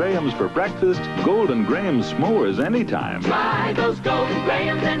 Golden Grahams for breakfast, Golden Graham s'mores anytime. Try those golden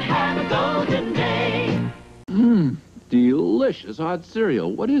grahams and have a golden day. Mmm, delicious hot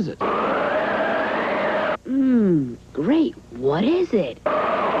cereal. What is it? Mmm, great. What is it?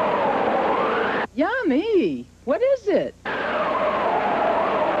 Yummy. What is it?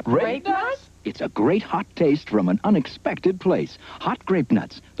 Grape nuts? It's a great hot taste from an unexpected place. Hot grape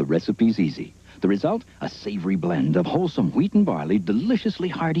nuts. The recipe's easy. The result? A savory blend of wholesome wheat and barley, deliciously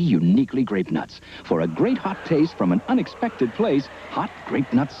hearty, uniquely grape nuts. For a great hot taste from an unexpected place, hot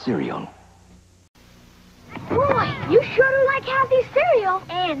grape nuts cereal. Boy, you sure do like Happy cereal.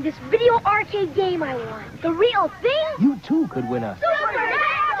 And this video arcade game I won. The real thing? You too could win a... Super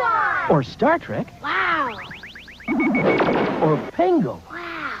Marathon! Or Star Trek. Wow. Or Pengo.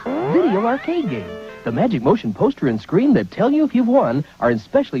 Wow. Video arcade game. The Magic Motion poster and screen that tell you if you've won are in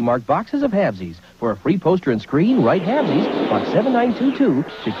specially marked boxes of Havesies. For a free poster and screen, write Havesies, box 7922,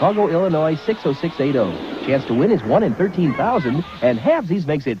 Chicago, Illinois 60680. Chance to win is 1 in 13,000, and Havesies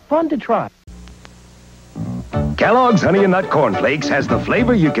makes it fun to try. Kellogg's Honey and Nut Corn Flakes has the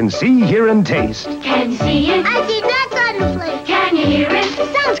flavor you can see, hear, and taste. Can you see it? I see nuts on the flake. Can you hear it?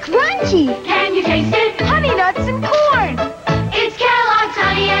 Sounds crunchy. Can you taste it? Honey nuts and corn. It's Kellogg's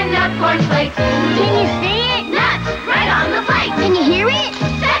Honey and Nut Corn Flakes. Can you see it? Nuts, right on the flake. Can you hear it?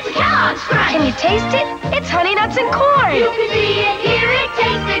 That's a Kellogg's Crunch. Can you taste it? It's honey nuts and corn. You can see it, hear it,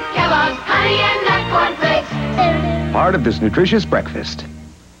 taste it. Kellogg's Honey and Nut Corn Flakes. Part of this nutritious breakfast.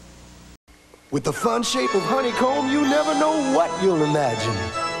 With the fun shape of honeycomb, you never know what you'll imagine.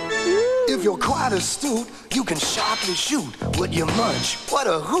 If you're quite astute, you can sharply shoot what you munch. What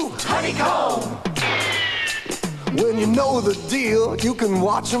a hoot! Honeycomb! When you know the deal, you can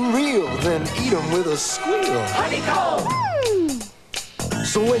watch them reel, then eat them with a squeal. Honeycomb!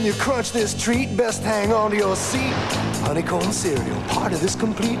 So when you crunch this treat, best hang on to your seat. Honeycomb cereal, part of this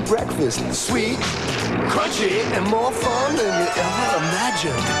complete breakfast. Sweet, crunchy, and more fun than you ever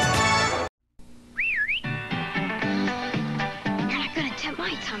imagined.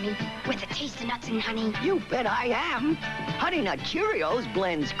 My tummy with a taste of nuts and honey. You bet I am. Honey Nut Cheerios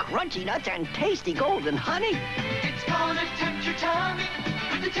blends crunchy nuts and tasty golden honey. It's gonna tempt your tummy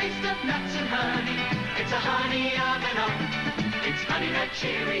with the taste of nuts and honey. It's a honey oven oven. It's Honey Nut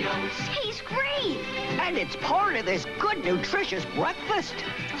Cheerios. Tastes great. And it's part of this good, nutritious breakfast.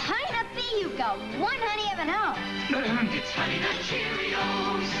 Honey Nut Bee, you've got one honey oven home. It's Honey Nut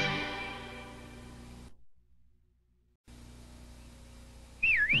Cheerios.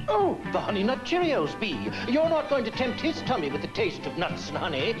 Oh, the Honey Nut Cheerios, Bee. You're not going to tempt his tummy with the taste of nuts and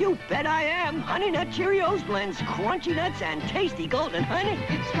honey. You bet I am. Honey Nut Cheerios blends crunchy nuts and tasty golden honey.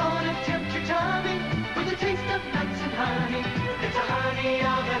 It's gonna tempt your tummy with the taste of nuts and honey. It's a honey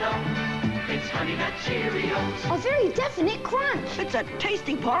oven oven. It's Honey Nut Cheerios. A very definite crunch. It's a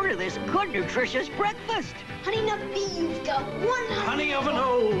tasty part of this good, nutritious breakfast. Honey Nut Bee, you've got one Honey oven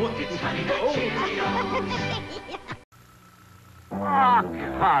o. It's Honey Nut Cheerios.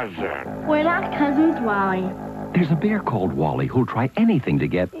 Cousin. We're not cousins, Wally. There's a bear called Wally who'll try anything to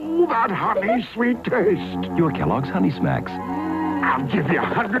get Oh, that honey sweet taste. Your Kellogg's Honey Smacks. I'll give you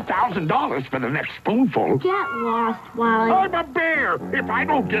 $100,000 for the next spoonful. Get lost, Wally. I'm a bear. If I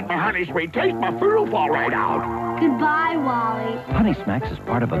don't get my honey sweet taste, my food will fall right out. Goodbye, Wally. Honey Smacks is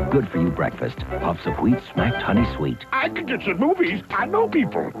part of a good-for-you breakfast. Puffs of wheat smacked honey sweet. I could get some movies. I know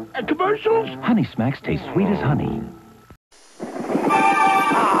people. And commercials. Honey Smacks taste sweet as honey. The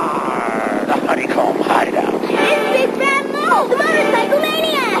honeycomb hideout. It's Big Bad Mo, the motorcycle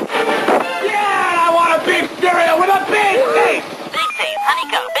maniac. Yeah, I want a big cereal with a big taste. Big taste,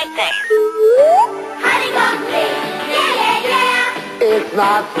 honeycomb, big taste. Honeycomb please. Yeah, yeah, yeah. It's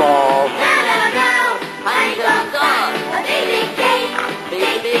not small. No, no, no. Honeycomb's on. A big, big taste.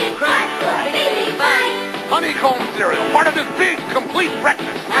 Big, big crunch. A big, big bite. Honeycomb cereal, part of this big, complete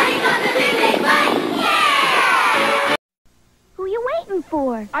breakfast. Honeycomb's a big, big bite. Yeah! Who you waiting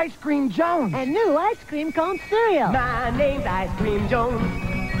for? Ice Cream Jones. And new ice cream cone cereal. My name's Ice Cream Jones.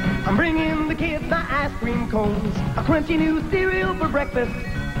 I'm bringing the kids my ice cream cones. A crunchy new cereal for breakfast.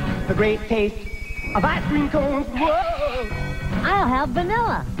 The great taste of ice cream cones. Whoa! I'll have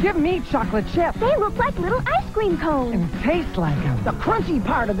vanilla. Give me chocolate chip. They look like little ice cream cones. And taste like them. The crunchy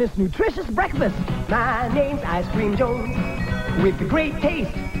part of this nutritious breakfast. My name's Ice Cream Jones. With the great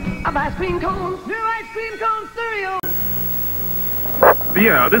taste of ice cream cones. New ice cream cone cereal.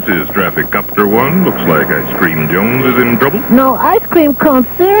 Yeah, this is Traffic Copter 1. Looks like Ice Cream Jones is in trouble. No ice cream cone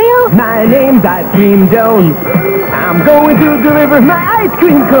cereal? My name's Ice Cream Jones. I'm going to deliver my ice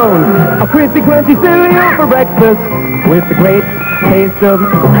cream cones. A crispy, crunchy cereal for breakfast. With the great taste of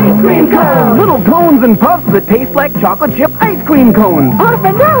ice cream cones. Little cones and puffs that taste like chocolate chip ice cream cones. Or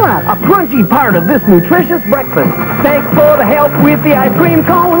vanilla. A crunchy part of this nutritious breakfast. Thanks for the help with the ice cream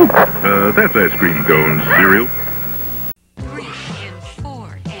cones. That's Ice Cream Cones cereal.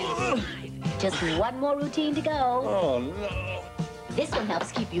 Just one more routine to go. Oh, no. This one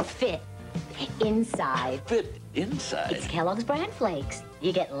helps keep you fit. Inside. Fit inside? It's Kellogg's Bran Flakes.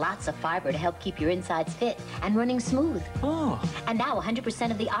 You get lots of fiber to help keep your insides fit and running smooth. Oh. And now 100%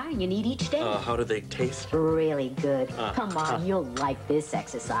 of the iron you need each day. How do they taste? Really good. Come on, you'll like this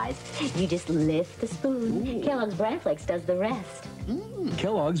exercise. You just lift the spoon. Ooh. Kellogg's Bran Flakes does the rest.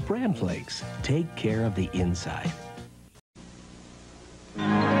 Kellogg's Bran Flakes. Take care of the inside.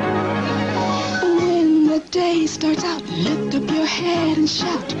 The day starts out, lift up your head and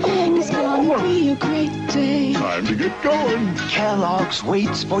shout. It's gonna be a great day. Time to get going. Kellogg's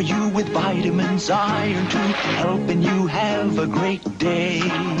waits for you with vitamins, iron too, helping you have a great day.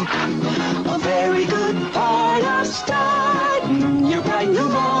 A very good part of starting your bright new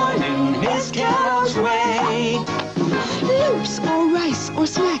morning is Kellogg's way. Loops or rice or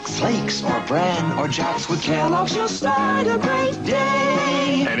smacks, Flakes or bran or jacks, with Kellogg's you'll start a great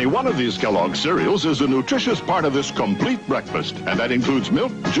day. Any one of these Kellogg's cereals is a nutritious part of this complete breakfast, and that includes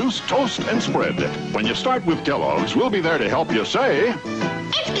milk, juice, toast, and spread. When you start with Kellogg's, we'll be there to help you say...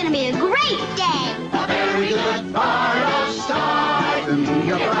 It's gonna be a great day. A very good part of starting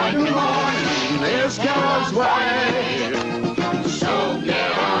your bright new morning is Kellogg's way. So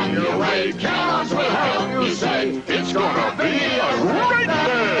get on your way, Kellogg's will help you say, it's gonna be a great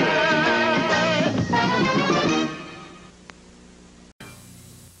day.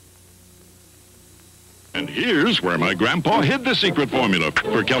 And here's where my grandpa hid the secret formula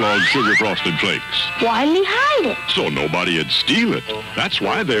for Kellogg's Sugar Frosted Flakes. Why did he hide it? So nobody'd steal it. That's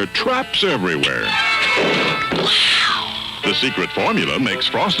why there are traps everywhere. The secret formula makes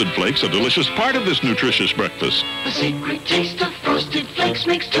Frosted Flakes a delicious part of this nutritious breakfast. The secret taste of Frosted Flakes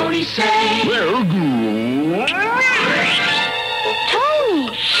makes Tony say, They're good.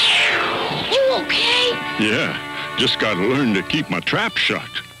 Tony! You okay? Yeah, just gotta learn to keep my trap shut.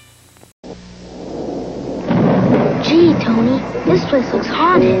 Gee, Tony, this place looks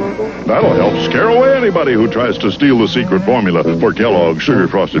haunted. That'll help scare away anybody who tries to steal the secret formula for Kellogg's Sugar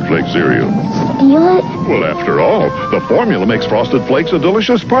Frosted Flakes cereal. Steal it? Well, after all, the formula makes Frosted Flakes a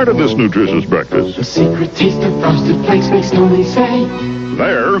delicious part of this nutritious breakfast. the secret taste of Frosted Flakes makes Tony say,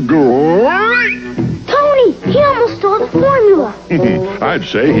 They're great! Tony, he almost stole the formula. I'd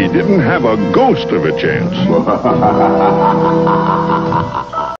say he didn't have a ghost of a chance.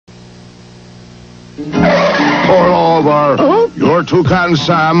 Pour over. Your Toucan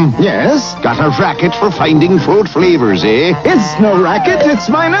Sam. Yes? Got a racket for finding fruit flavors, eh? It's no racket, it's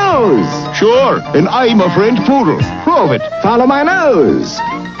my nose. Sure, and I'm a French poodle. Prove it. Follow my nose.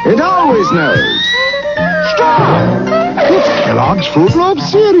 It always knows. Stop! It's Kellogg's Fruit Loop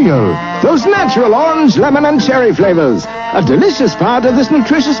cereal. Those natural orange, lemon, and cherry flavors. A delicious part of this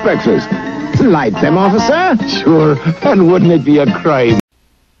nutritious breakfast. Light them, officer? Sure, and wouldn't it be a crime?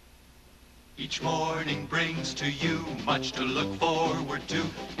 Each morning brings to you much to look forward to.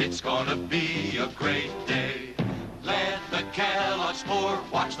 It's gonna be a great day. Let the Kellogg's pour,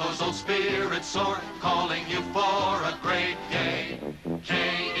 watch those old spirits soar, calling you for a great day.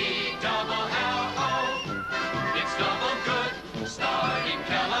 K-E-double-L-O, it's double good, starting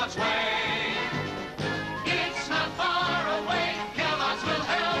Kellogg's way. It's not far away, Kellogg's will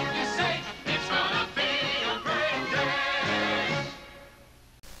help you say, it's gonna be a great day.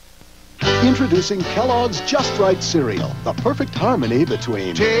 Introducing Kellogg's Just Right cereal, the perfect harmony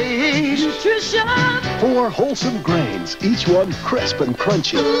between taste, nutrition, 4 wholesome grains, each one crisp and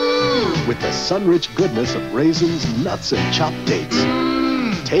crunchy, with the sun-rich goodness of raisins, nuts, and chopped dates.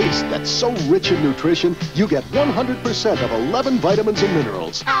 Taste that's so rich in nutrition, you get 100% of 11 vitamins and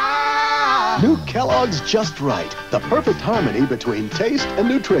minerals. New Kellogg's Just Right, the perfect harmony between taste and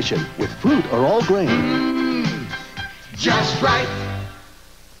nutrition, with fruit or all grain. Just right.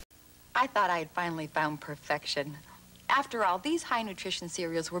 I thought I had finally found perfection. After all, these high-nutrition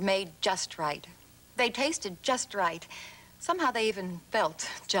cereals were made just right. They tasted just right. Somehow they even felt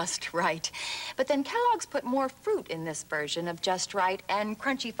just right. But then Kellogg's put more fruit in this version of Just Right and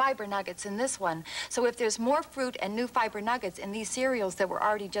crunchy fiber nuggets in this one. So if there's more fruit and new fiber nuggets in these cereals that were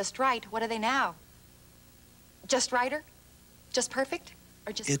already just right, what are they now? Just righter? Just perfect?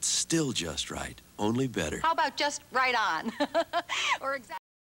 Or just... It's still just right, only better. How about just right on? Or exactly...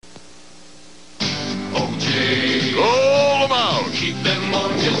 OJ, roll them out. Keep them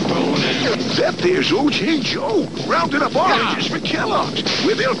oranges rolling. That there's OJ Joe, rounding up oranges for Kellogg's,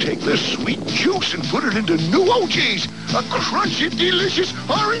 where they'll take the sweet juice and put it into new OJ's, a crunchy, delicious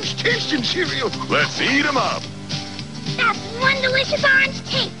orange-tasting cereal. Let's eat them up. That's one delicious orange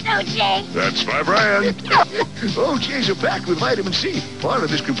taste, OJ. That's my brand. OJ's are packed with vitamin C, part of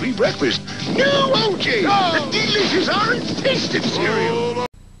this complete breakfast. New OJ, the delicious orange-tasting cereal.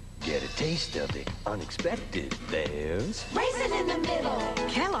 Get a taste of the unexpected. There's Raisin in the middle.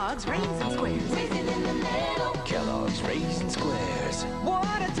 Kellogg's Raisin Squares. Raisin in the middle. Kellogg's Raisin Squares.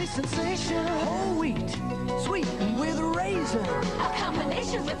 What a taste sensation. Whole wheat. Sweetened with raisin. A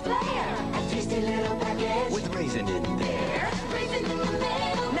combination with flair. A tasty little package. With raisin in there. Raisin in the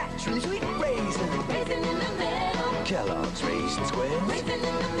middle. Naturally sweet raisin. Raisin in the middle. Kellogg's Raisin Squares. Raisin in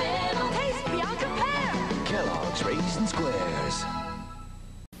the middle. Taste beyond compare. Kellogg's Raisin Squares.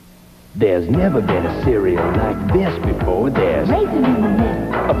 There's never been a cereal like this before. There's Raisin in the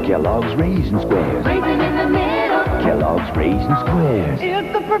middle. of Kellogg's Raisin Squares. Raisin in the middle. Kellogg's Raisin Squares.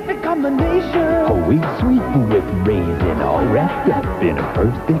 It's the perfect combination. Whole wheat sweetened with raisin, all wrapped up in a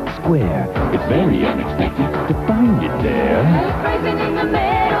perfect square. It's very unexpected to find it there. Raisin in the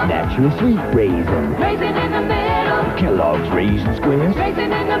middle. Naturally sweet raisin. Raisin in the middle. Kellogg's Raisin Squares.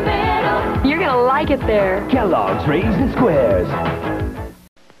 Raisin in the middle. You're gonna like it there. Kellogg's Raisin Squares.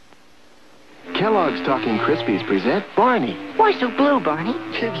 Kellogg's Talking Krispies present Barney. Why so blue, Barney?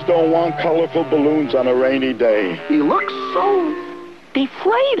 Kids don't want colorful balloons on a rainy day. He looks so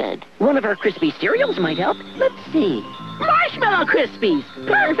deflated. One of our crispy cereals might help. Let's see. Marshmallow Krispies.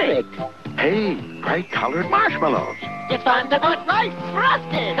 Perfect. Hey, bright-colored marshmallows. It's fun to put rice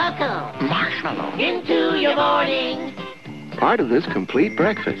frosted cocoa Marshmallow. into your morning. Part of this complete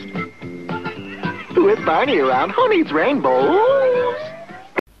breakfast. With Barney around, who needs rainbows?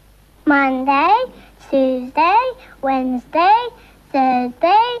 Monday, Tuesday, Wednesday,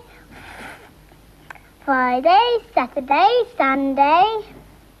 Thursday, Friday, Saturday, Sunday.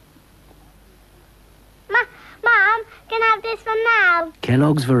 Mom, can I have this one now?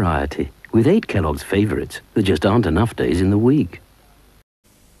 Kellogg's Variety. With 8 Kellogg's favorites, there just aren't enough days in the week.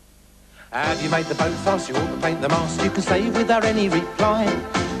 Have you made the boat fast? You ought to paint the mast. You can save without any reply.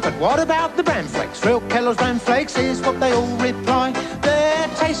 But what about the bran flakes? Real Kellogg's bran flakes is what they all reply. They're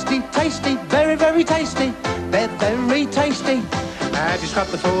tasty, tasty, very, very tasty. They're very tasty. Have you scrubbed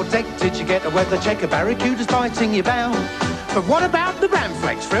the floor deck? Did you get a weather check? A barracuda's biting your bow. But what about the bran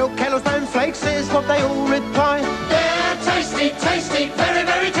flakes? Real Kellogg's bran flakes is what they all reply. They're tasty, tasty, very,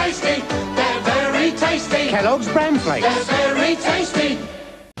 very tasty. They're very tasty. Kellogg's bran flakes. They're very tasty.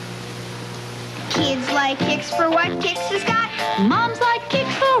 Kids like Kix for what Kix has got. Moms like Kix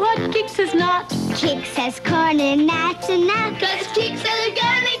for what Kix is not. Kix has corn and that's enough. Cause Kix has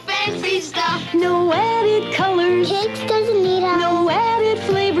organic fancy stuff. No added colors. Kix doesn't need 'em. No added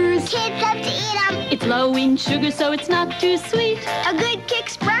flavors. Kids love to eat 'em. It's low in sugar, so it's not too sweet. A good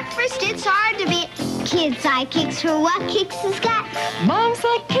Kix breakfast, it's hard to beat. Kids like Kix for what Kix has got. Moms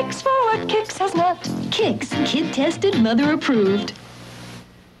like Kix for what Kix has not. Kix, kid tested, mother approved.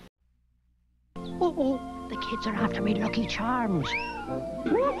 The kids are after me Lucky Charms.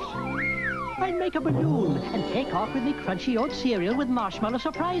 I'd make a balloon and take off with me crunchy oat cereal with marshmallow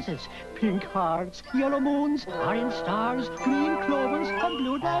surprises. Pink hearts, yellow moons, orange stars, green clovers, and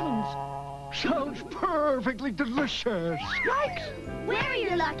blue diamonds. Sounds perfectly delicious. Yikes! Where are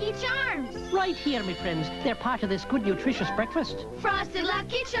your Lucky Charms? Right here, my friends. They're part of this good, nutritious breakfast. Frosted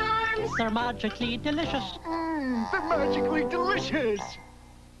Lucky Charms. They're magically delicious. They're magically delicious.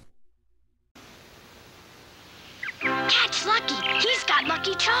 Catch Lucky. He's got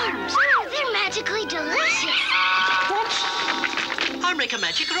Lucky Charms. They're magically delicious. I'll make a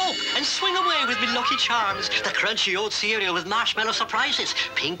magic rope and swing away with me Lucky Charms. The crunchy oat cereal with marshmallow surprises.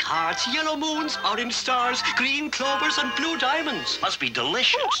 Pink hearts, yellow moons, orange stars, green clovers, and blue diamonds. Must be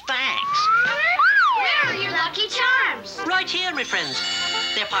delicious. Thanks. Where are your Lucky Charms? Right here, my friends.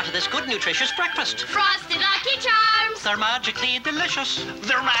 They're part of this good, nutritious breakfast. Frosted Lucky Charms. They're magically delicious.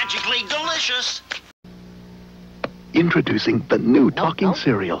 They're magically delicious. Introducing the new talking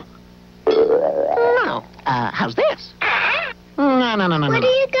cereal. No. How's this? No. What are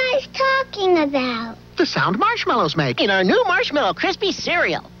you guys talking about? The sound marshmallows make in our new Marshmallow Crispy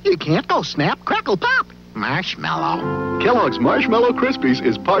cereal. You can't go snap, crackle, pop. Marshmallow. Kellogg's Marshmallow Krispies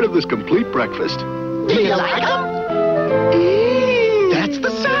is part of this complete breakfast. Do you like them? That's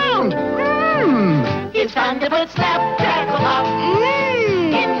the sound. It's fun to put snap, crackle, pop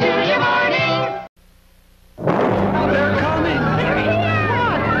into your morning. They're coming.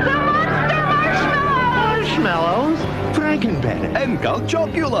 Marshmallows, Frankenberry, and Count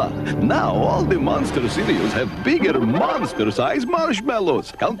Chocula. Now all the monster cereals have bigger monster-sized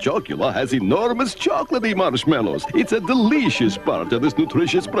marshmallows. Count Chocula has enormous chocolatey marshmallows. It's a delicious part of this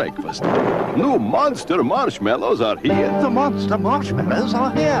nutritious breakfast. New monster marshmallows are here. The monster marshmallows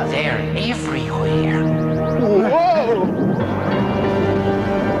are here. They're everywhere. Whoa!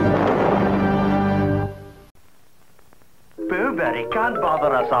 Blueberry can't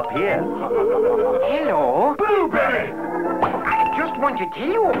bother us up here. Hello. Blueberry! I just want to tell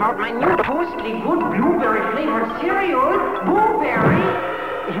you about my new toastly good blueberry-flavored cereal, Blueberry,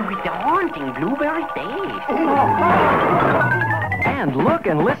 with the haunting blueberry taste. And look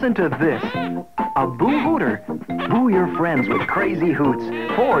and listen to this. A Boo Hooter. Boo your friends with crazy hoots.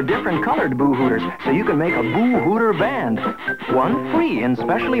 4 different colored Boo Hooters, so you can make a Boo Hooter band. 1 free in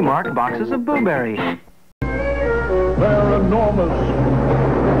specially marked boxes of Blueberry. They're enormous.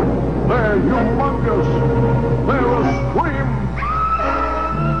 They're humongous. They're a scream.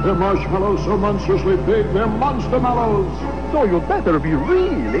 They're marshmallows so monstrously big, they're monster mallows. So you better be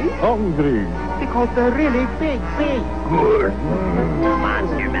really hungry. Because they're really big. Good.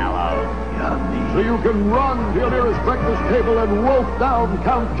 Monster mellows. Yummy. So you can run to your nearest breakfast table and wolf down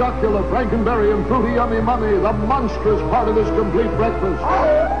Count Chocula, Frankenberry, and Fruity Yummy Mummy, the monstrous part of this complete breakfast.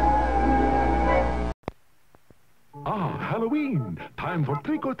 Ah, Halloween. Time for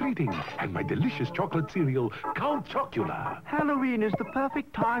trick-or-treating and my delicious chocolate cereal, Count Chocula. Halloween is the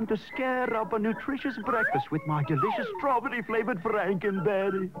perfect time to scare up a nutritious breakfast with my delicious strawberry-flavored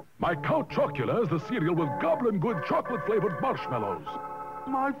Frankenberry. My Count Chocula is the cereal with goblin-good chocolate-flavored marshmallows.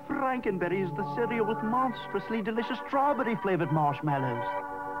 My Frankenberry is the cereal with monstrously delicious strawberry-flavored marshmallows.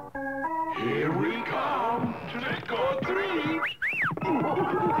 Here we come, trick-or-treat.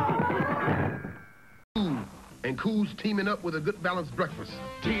 And Cool's teaming up with a good balanced breakfast.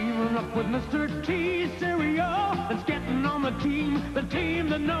 Teaming up with Mr. T cereal. It's getting on the team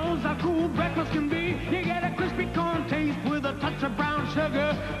that knows how cool breakfast can be. You get a crispy corn taste with a touch of brown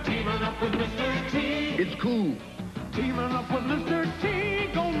sugar. Teaming up with Mr. T. It's Cool. Teaming up with Mr. T.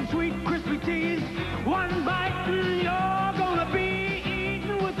 Golden sweet crispy teas. One bite and you're gonna be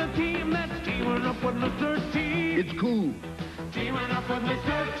eating with a team that's teaming up with Mr. T. It's Cool. Teaming up with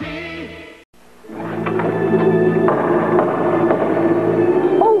Mr. T.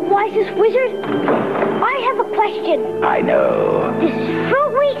 Oh, wisest wizard, I have a question. I know. This is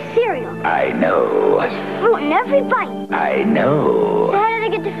fruit wheat cereal. I know. There's fruit in every bite. I know. So how do they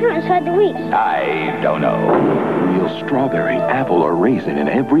get the fruit inside the wheat? I don't know. Real strawberry, apple, or raisin in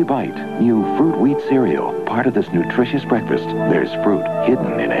every bite. New Fruit Wheat cereal. Part of this nutritious breakfast. There's fruit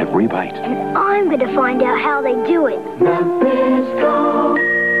hidden in every bite. And I'm going to find out how they do it. Nabisco.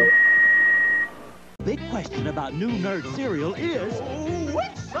 Big question about new nerd cereal is,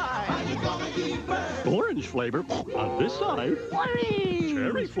 which side? Orange flavor on this side. Orange.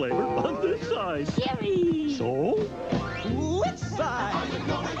 Cherry flavor on this side. Cherry. So? Which side?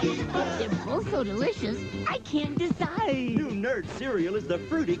 They're both so delicious, I can't decide. New nerd cereal is the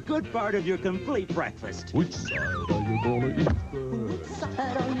fruity good part of your complete breakfast. Which side are you gonna eat Which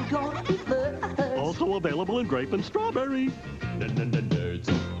side are you gonna eat first? Also available in grape and strawberry. Nerds.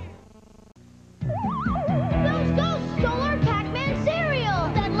 Those Solar Pac-Man cereal!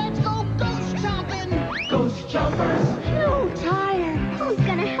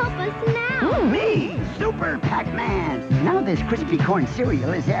 nice now. Me, Super Pac-Man. Now this crispy corn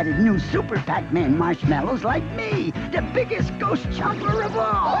cereal has added new Super Pac-Man marshmallows like me, the biggest ghost chomper of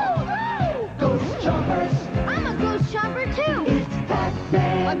all. Ghost chompers. I'm a ghost chomper, too. It's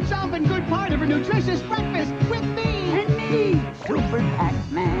Pac-Man. A chomping good part of a nutritious breakfast with me. And me, Super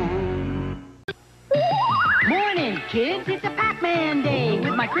Pac-Man. Morning, kids. It's a Pac-Man day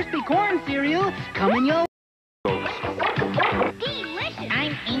with my crispy corn cereal coming your Delicious.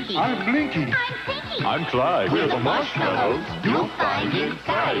 I'm Inky. I'm Blinky. I'm Pinky. I'm Clyde. We're the marshmallows You'll find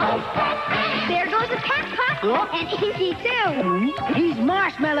inside of Pac-Man. There goes a Pac-Pac. And Inky, too. He's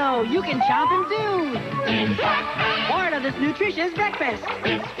marshmallow. You can chomp him too. It's Pac-Man. Part of this nutritious breakfast.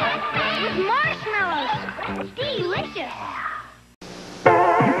 It's Pac-Man. With marshmallows. Delicious. You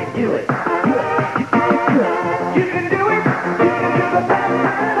can do it. You can do it. You can do the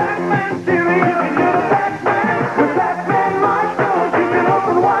Pac-Man cereal. You can do the Pac-Man with Pac-Man marshmallows. You can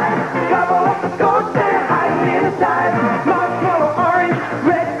open wide, gobble up the ghost and hide me inside. Marshmallow orange,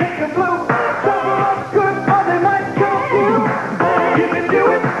 red, pink, and blue. Gobble up good or they might kill you. You can do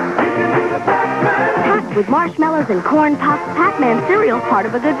it. You can do the Pac-Man. Packed with marshmallows and corn pops, Pac-Man cereal, part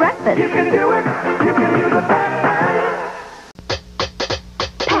of a good breakfast. You can do it. You can do the Pac-Man.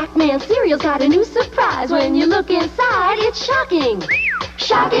 Pac-Man cereal's got a new surprise. When you look inside, it's shocking.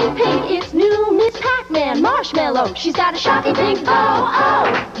 Shocking pink, it's new Miss Pac-Man marshmallow. She's got a shocking pink,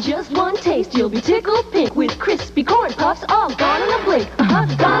 oh. Just one taste, you'll be tickled pink with crispy corn puffs, all gone in a blink.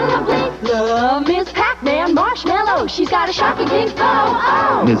 Gone in a blink. Love Miss Pac-Man marshmallow. She's got a shocking pink,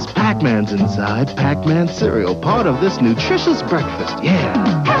 oh. Miss Pac-Man's inside Pac-Man cereal, part of this nutritious breakfast, yeah.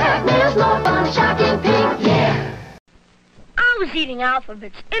 Pac-Man's more fun, shocking pink, yeah. I was eating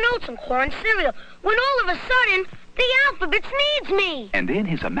alphabets and oats and corn cereal when all of a sudden, the alphabets needs me. And in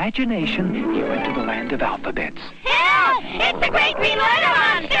his imagination, he went to the land of alphabets. Help! It's the Great Green Letter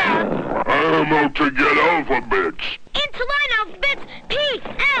Monster! I'm out to get alphabets. Into line alphabets,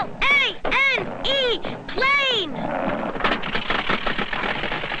 P-L-A-N-E, plane!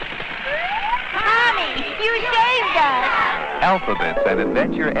 Tommy, you saved us! Alphabets, an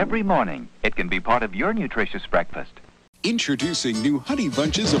adventure every morning. It can be part of your nutritious breakfast. Introducing new Honey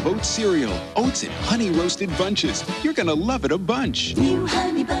Bunches of Oats cereal. Oats and honey roasted bunches. You're gonna love it a bunch. New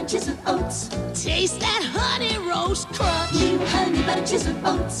Honey Bunches of Oats. Taste that honey roast crunch. New Honey Bunches of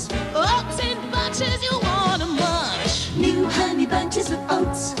Oats. Oats and bunches you wanna munch. New Honey Bunches of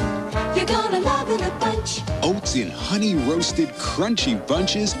Oats. You're gonna love it a bunch. Oats in honey roasted crunchy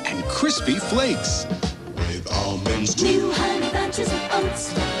bunches and crispy flakes. With almonds. New Honey Bunches of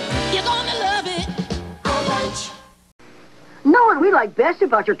Oats. You're gonna love it a bunch. Know what we like best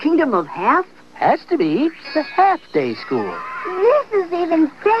about your kingdom of half? Has to be the half-day school. This is even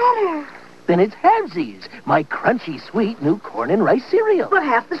better. Then it's Halvesies, my crunchy, sweet new corn and rice cereal. But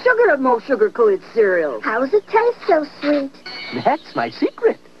half the sugar of most sugar-coated cereal. How does it taste so sweet? That's my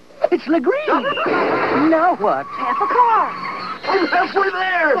secret. It's Legree. Now what? Half a car. I'm halfway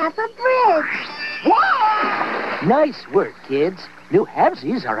there. Half a bridge. What? Nice work, kids. New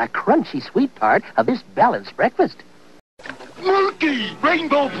Halvesies are a crunchy, sweet part of this balanced breakfast. Monkey!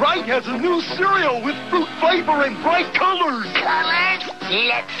 Rainbow Bright has a new cereal with fruit flavor and bright colors. Colors?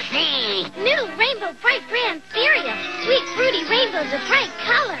 Let's see. New Rainbow Bright brand cereal. Sweet, fruity rainbows of bright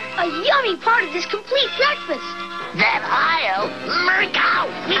color. A yummy part of this complete breakfast. That aisle? Mirko!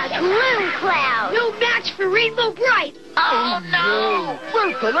 A gloom cloud. No match for Rainbow Bright. Oh, no!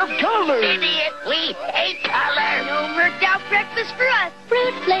 We're full of colors. Idiot, we hate color. No murked out breakfast for us.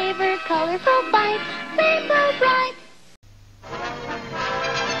 Fruit flavored, colorful bites. Rainbow Bright.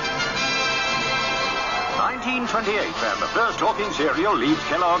 1928, and the first talking cereal leaves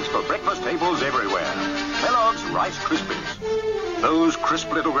Kellogg's for breakfast tables everywhere. Kellogg's Rice Krispies. Those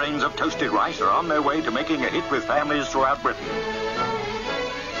crisp little grains of toasted rice are on their way to making a hit with families throughout Britain.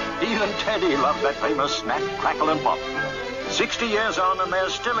 Even Teddy loves that famous snack, crackle, and pop. 60 years on, and they're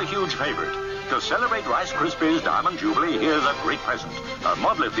still a huge favorite. To celebrate Rice Krispies' Diamond Jubilee, here's a great present. A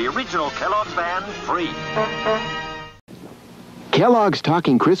model of the original Kellogg's band, free. Kellogg's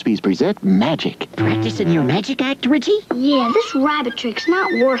Talking Krispies present Magic. Practicing your magic act, Richie? Yeah, this rabbit trick's not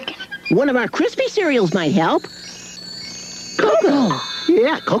working. One of our crispy cereals might help. Cocoa!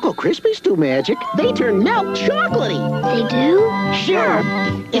 Yeah, Cocoa Krispies do magic. They turn milk chocolatey. They do? Sure.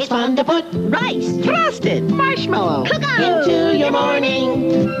 It's fun to put rice, frosted, marshmallow Cocoa into your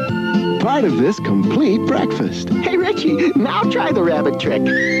morning. Part of this complete breakfast. Hey, Richie, now try the rabbit trick.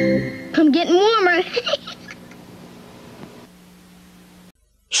 I'm getting warmer.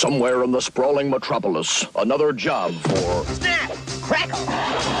 Somewhere in the sprawling metropolis, another job for... Snap, crackle,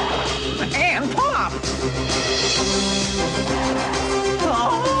 and pop.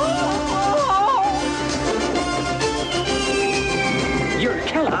 Oh.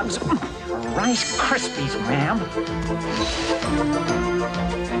 nice Krispies, ma'am.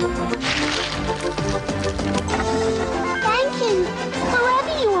 Thank you,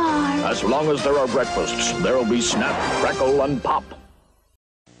 whoever you are. As long as there are breakfasts, there'll be snap, crackle, and pop.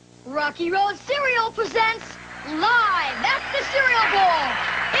 Rocky Road Cereal presents live at the Cereal Bowl.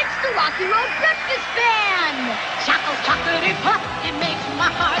 It's the Rocky Road Breakfast Band. Chocolatey pop, it makes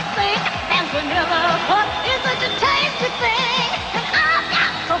my heart sing. And vanilla pop is such a tasty thing. And I've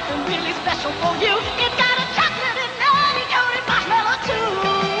got something really special for you. It's got a chocolatey, nutty, yodery marshmallow too.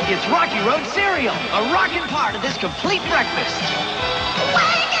 It's Rocky Road Cereal, a rockin' part of this complete breakfast.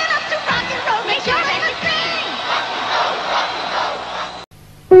 Waking up to Rocky Road, make sure that you sing.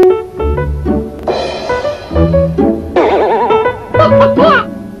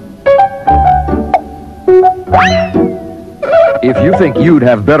 If you think you'd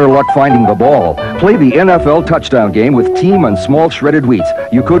have better luck finding the ball, play the NFL touchdown game with Team and Small Shredded Wheats.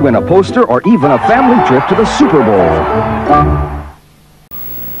 You could win a poster or even a family trip to the Super Bowl.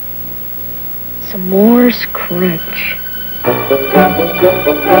 S'mores crunch.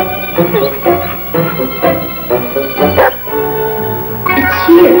 It's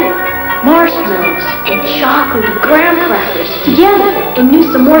here. Marshmallows and chocolate graham crackers together in new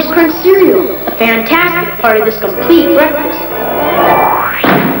S'mores Crunch cereal. A fantastic part of this complete breakfast.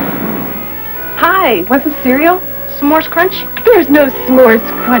 Hi, want some cereal? S'mores Crunch? There's no S'mores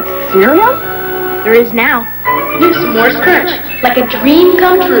Crunch cereal. There is now. New S'mores Crunch, like a dream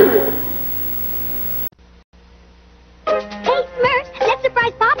come true. Hey, Smurf, let's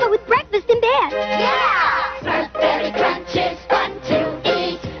surprise Papa with breakfast in bed. Yeah! Smurfberry Crunch is fun to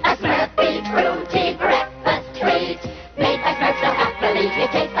eat. A Smurfy fruity breakfast treat. Made by Smurfs so happily,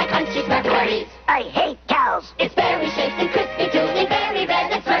 it tastes like crunchy Smurfberries. I hate cows. It's berry shaped and crispy too, and very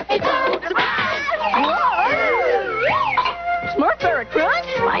red and Smurfy blue. Smurfberry Crunch?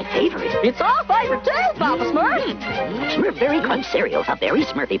 My favorite. It's our favorite too, Papa Smurf. Smurfberry Crunch cereal, a very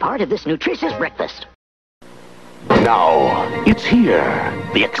Smurfy part of this nutritious breakfast. Now, it's here.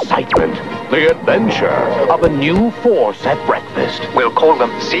 The excitement, the adventure of a new force at breakfast. We'll call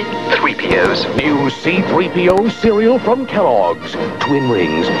them C-3POs. New C-3PO cereal from Kellogg's. Twin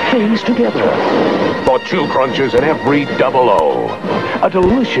rings, phase together. For 2 crunches in every double O. A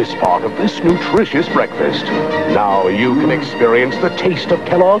delicious part of this nutritious breakfast. Now you can experience the taste of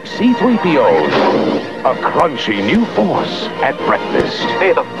Kellogg's C-3POs. A crunchy new force at breakfast.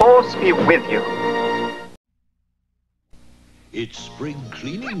 May the force be with you. It's spring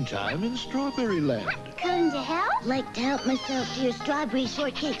cleaning time in Strawberry Land. Come to help? Like to help myself to your strawberry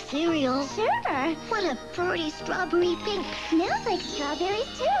shortcake cereal? Sure. What a fruity strawberry pink. Smells like strawberries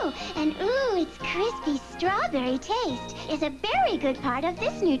too. And ooh, its crispy strawberry taste is a very good part of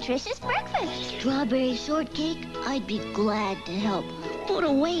this nutritious breakfast. Strawberry shortcake? I'd be glad to help. Put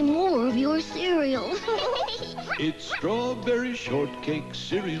away more of your cereal. It's Strawberry Shortcake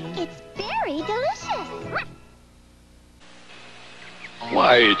cereal. It's very delicious.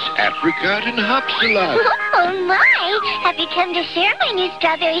 Why, it's apricot and hop salad. Oh, my! Have you come to share my new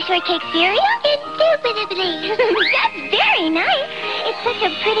strawberry shortcake cereal? Indubitably. That's very nice. It's such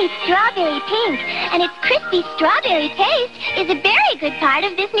a pretty strawberry pink, and its crispy strawberry taste is a very good part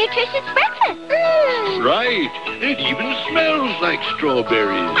of this nutritious breakfast. Mm. Right. It even smells like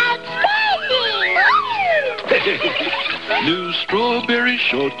strawberries. Outstanding! New Strawberry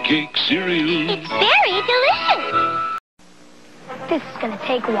Shortcake cereal. It's very delicious. This is gonna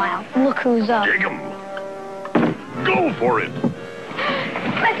take a while. Look who's up. Dig 'em. Go for it.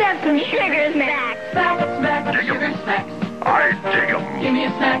 Let's have some sugar snacks. Snack, sugar snacks. I dig 'em. Give me a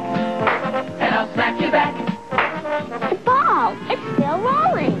snack, and I'll snack you back. The ball, it's still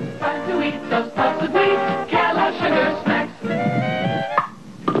rolling. Fun to eat those puffs of wheat, Kellogg's sugar snacks.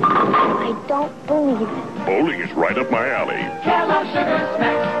 I don't believe it. Bowling is right up my alley. Kellogg's sugar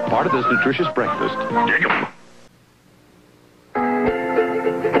snacks. Part of this nutritious breakfast. Dig 'em.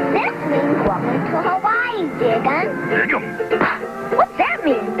 This means welcome to Hawaii, Diggin. Dig 'em. What's that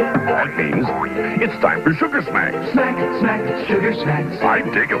mean? That means it's time for sugar smacks. Snack, sugar snacks. I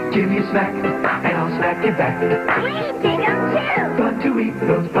dig 'em. Give me a snack, and I'll snack you back. We dig 'em too. Fun to eat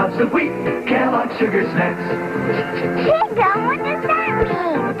those puffs of wheat, Kellogg's sugar snacks. Dig 'em, what does that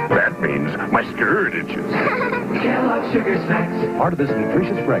mean? That means my skirt itches. Kellogg's sugar snacks. Part of this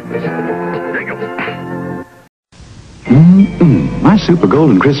nutritious breakfast. Dig 'em. My Super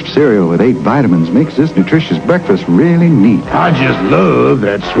Golden Crisp cereal with 8 vitamins makes this nutritious breakfast really neat. I just love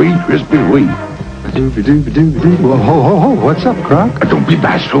that sweet, crispy wheat. Well, ho, what's up, Croc? Don't be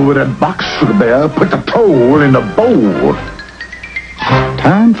bashful with that box, Sugar Bear. Put the pole in the bowl.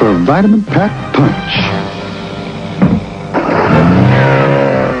 Time for a vitamin-packed punch.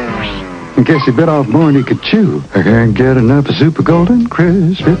 guess he bit off more than he could chew. I can't get enough of Super Golden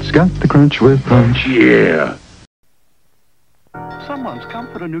Crisp. It's got the crunch with punch. Yeah. Someone's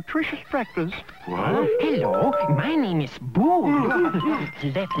come for a nutritious breakfast. What? Hello, my name is Boo.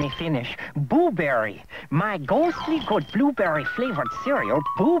 Let me finish. Booberry. My ghostly good blueberry-flavored cereal,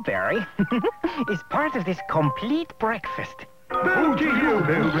 Booberry, is part of this complete breakfast. Boo to you,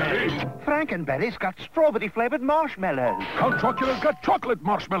 Blueberry. Frankenberry's got strawberry-flavored marshmallows. Count Chocula's got chocolate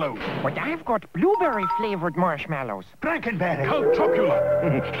marshmallows. But I've got blueberry-flavored marshmallows. Frankenberry. Count Chocula.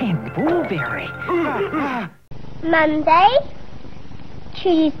 And Booberry. Monday,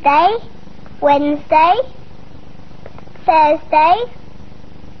 Tuesday, Wednesday, Thursday,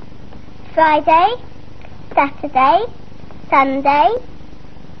 Friday, Saturday, Sunday.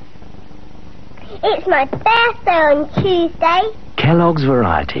 It's my birthday on Tuesday. Kellogg's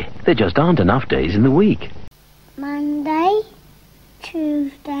Variety. There just aren't enough days in the week. Monday,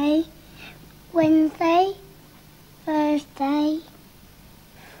 Tuesday, Wednesday, Thursday,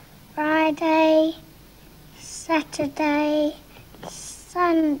 Friday, Saturday,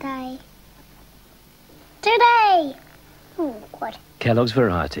 Sunday. Today! Oh, God. Kellogg's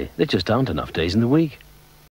Variety. There just aren't enough days in the week.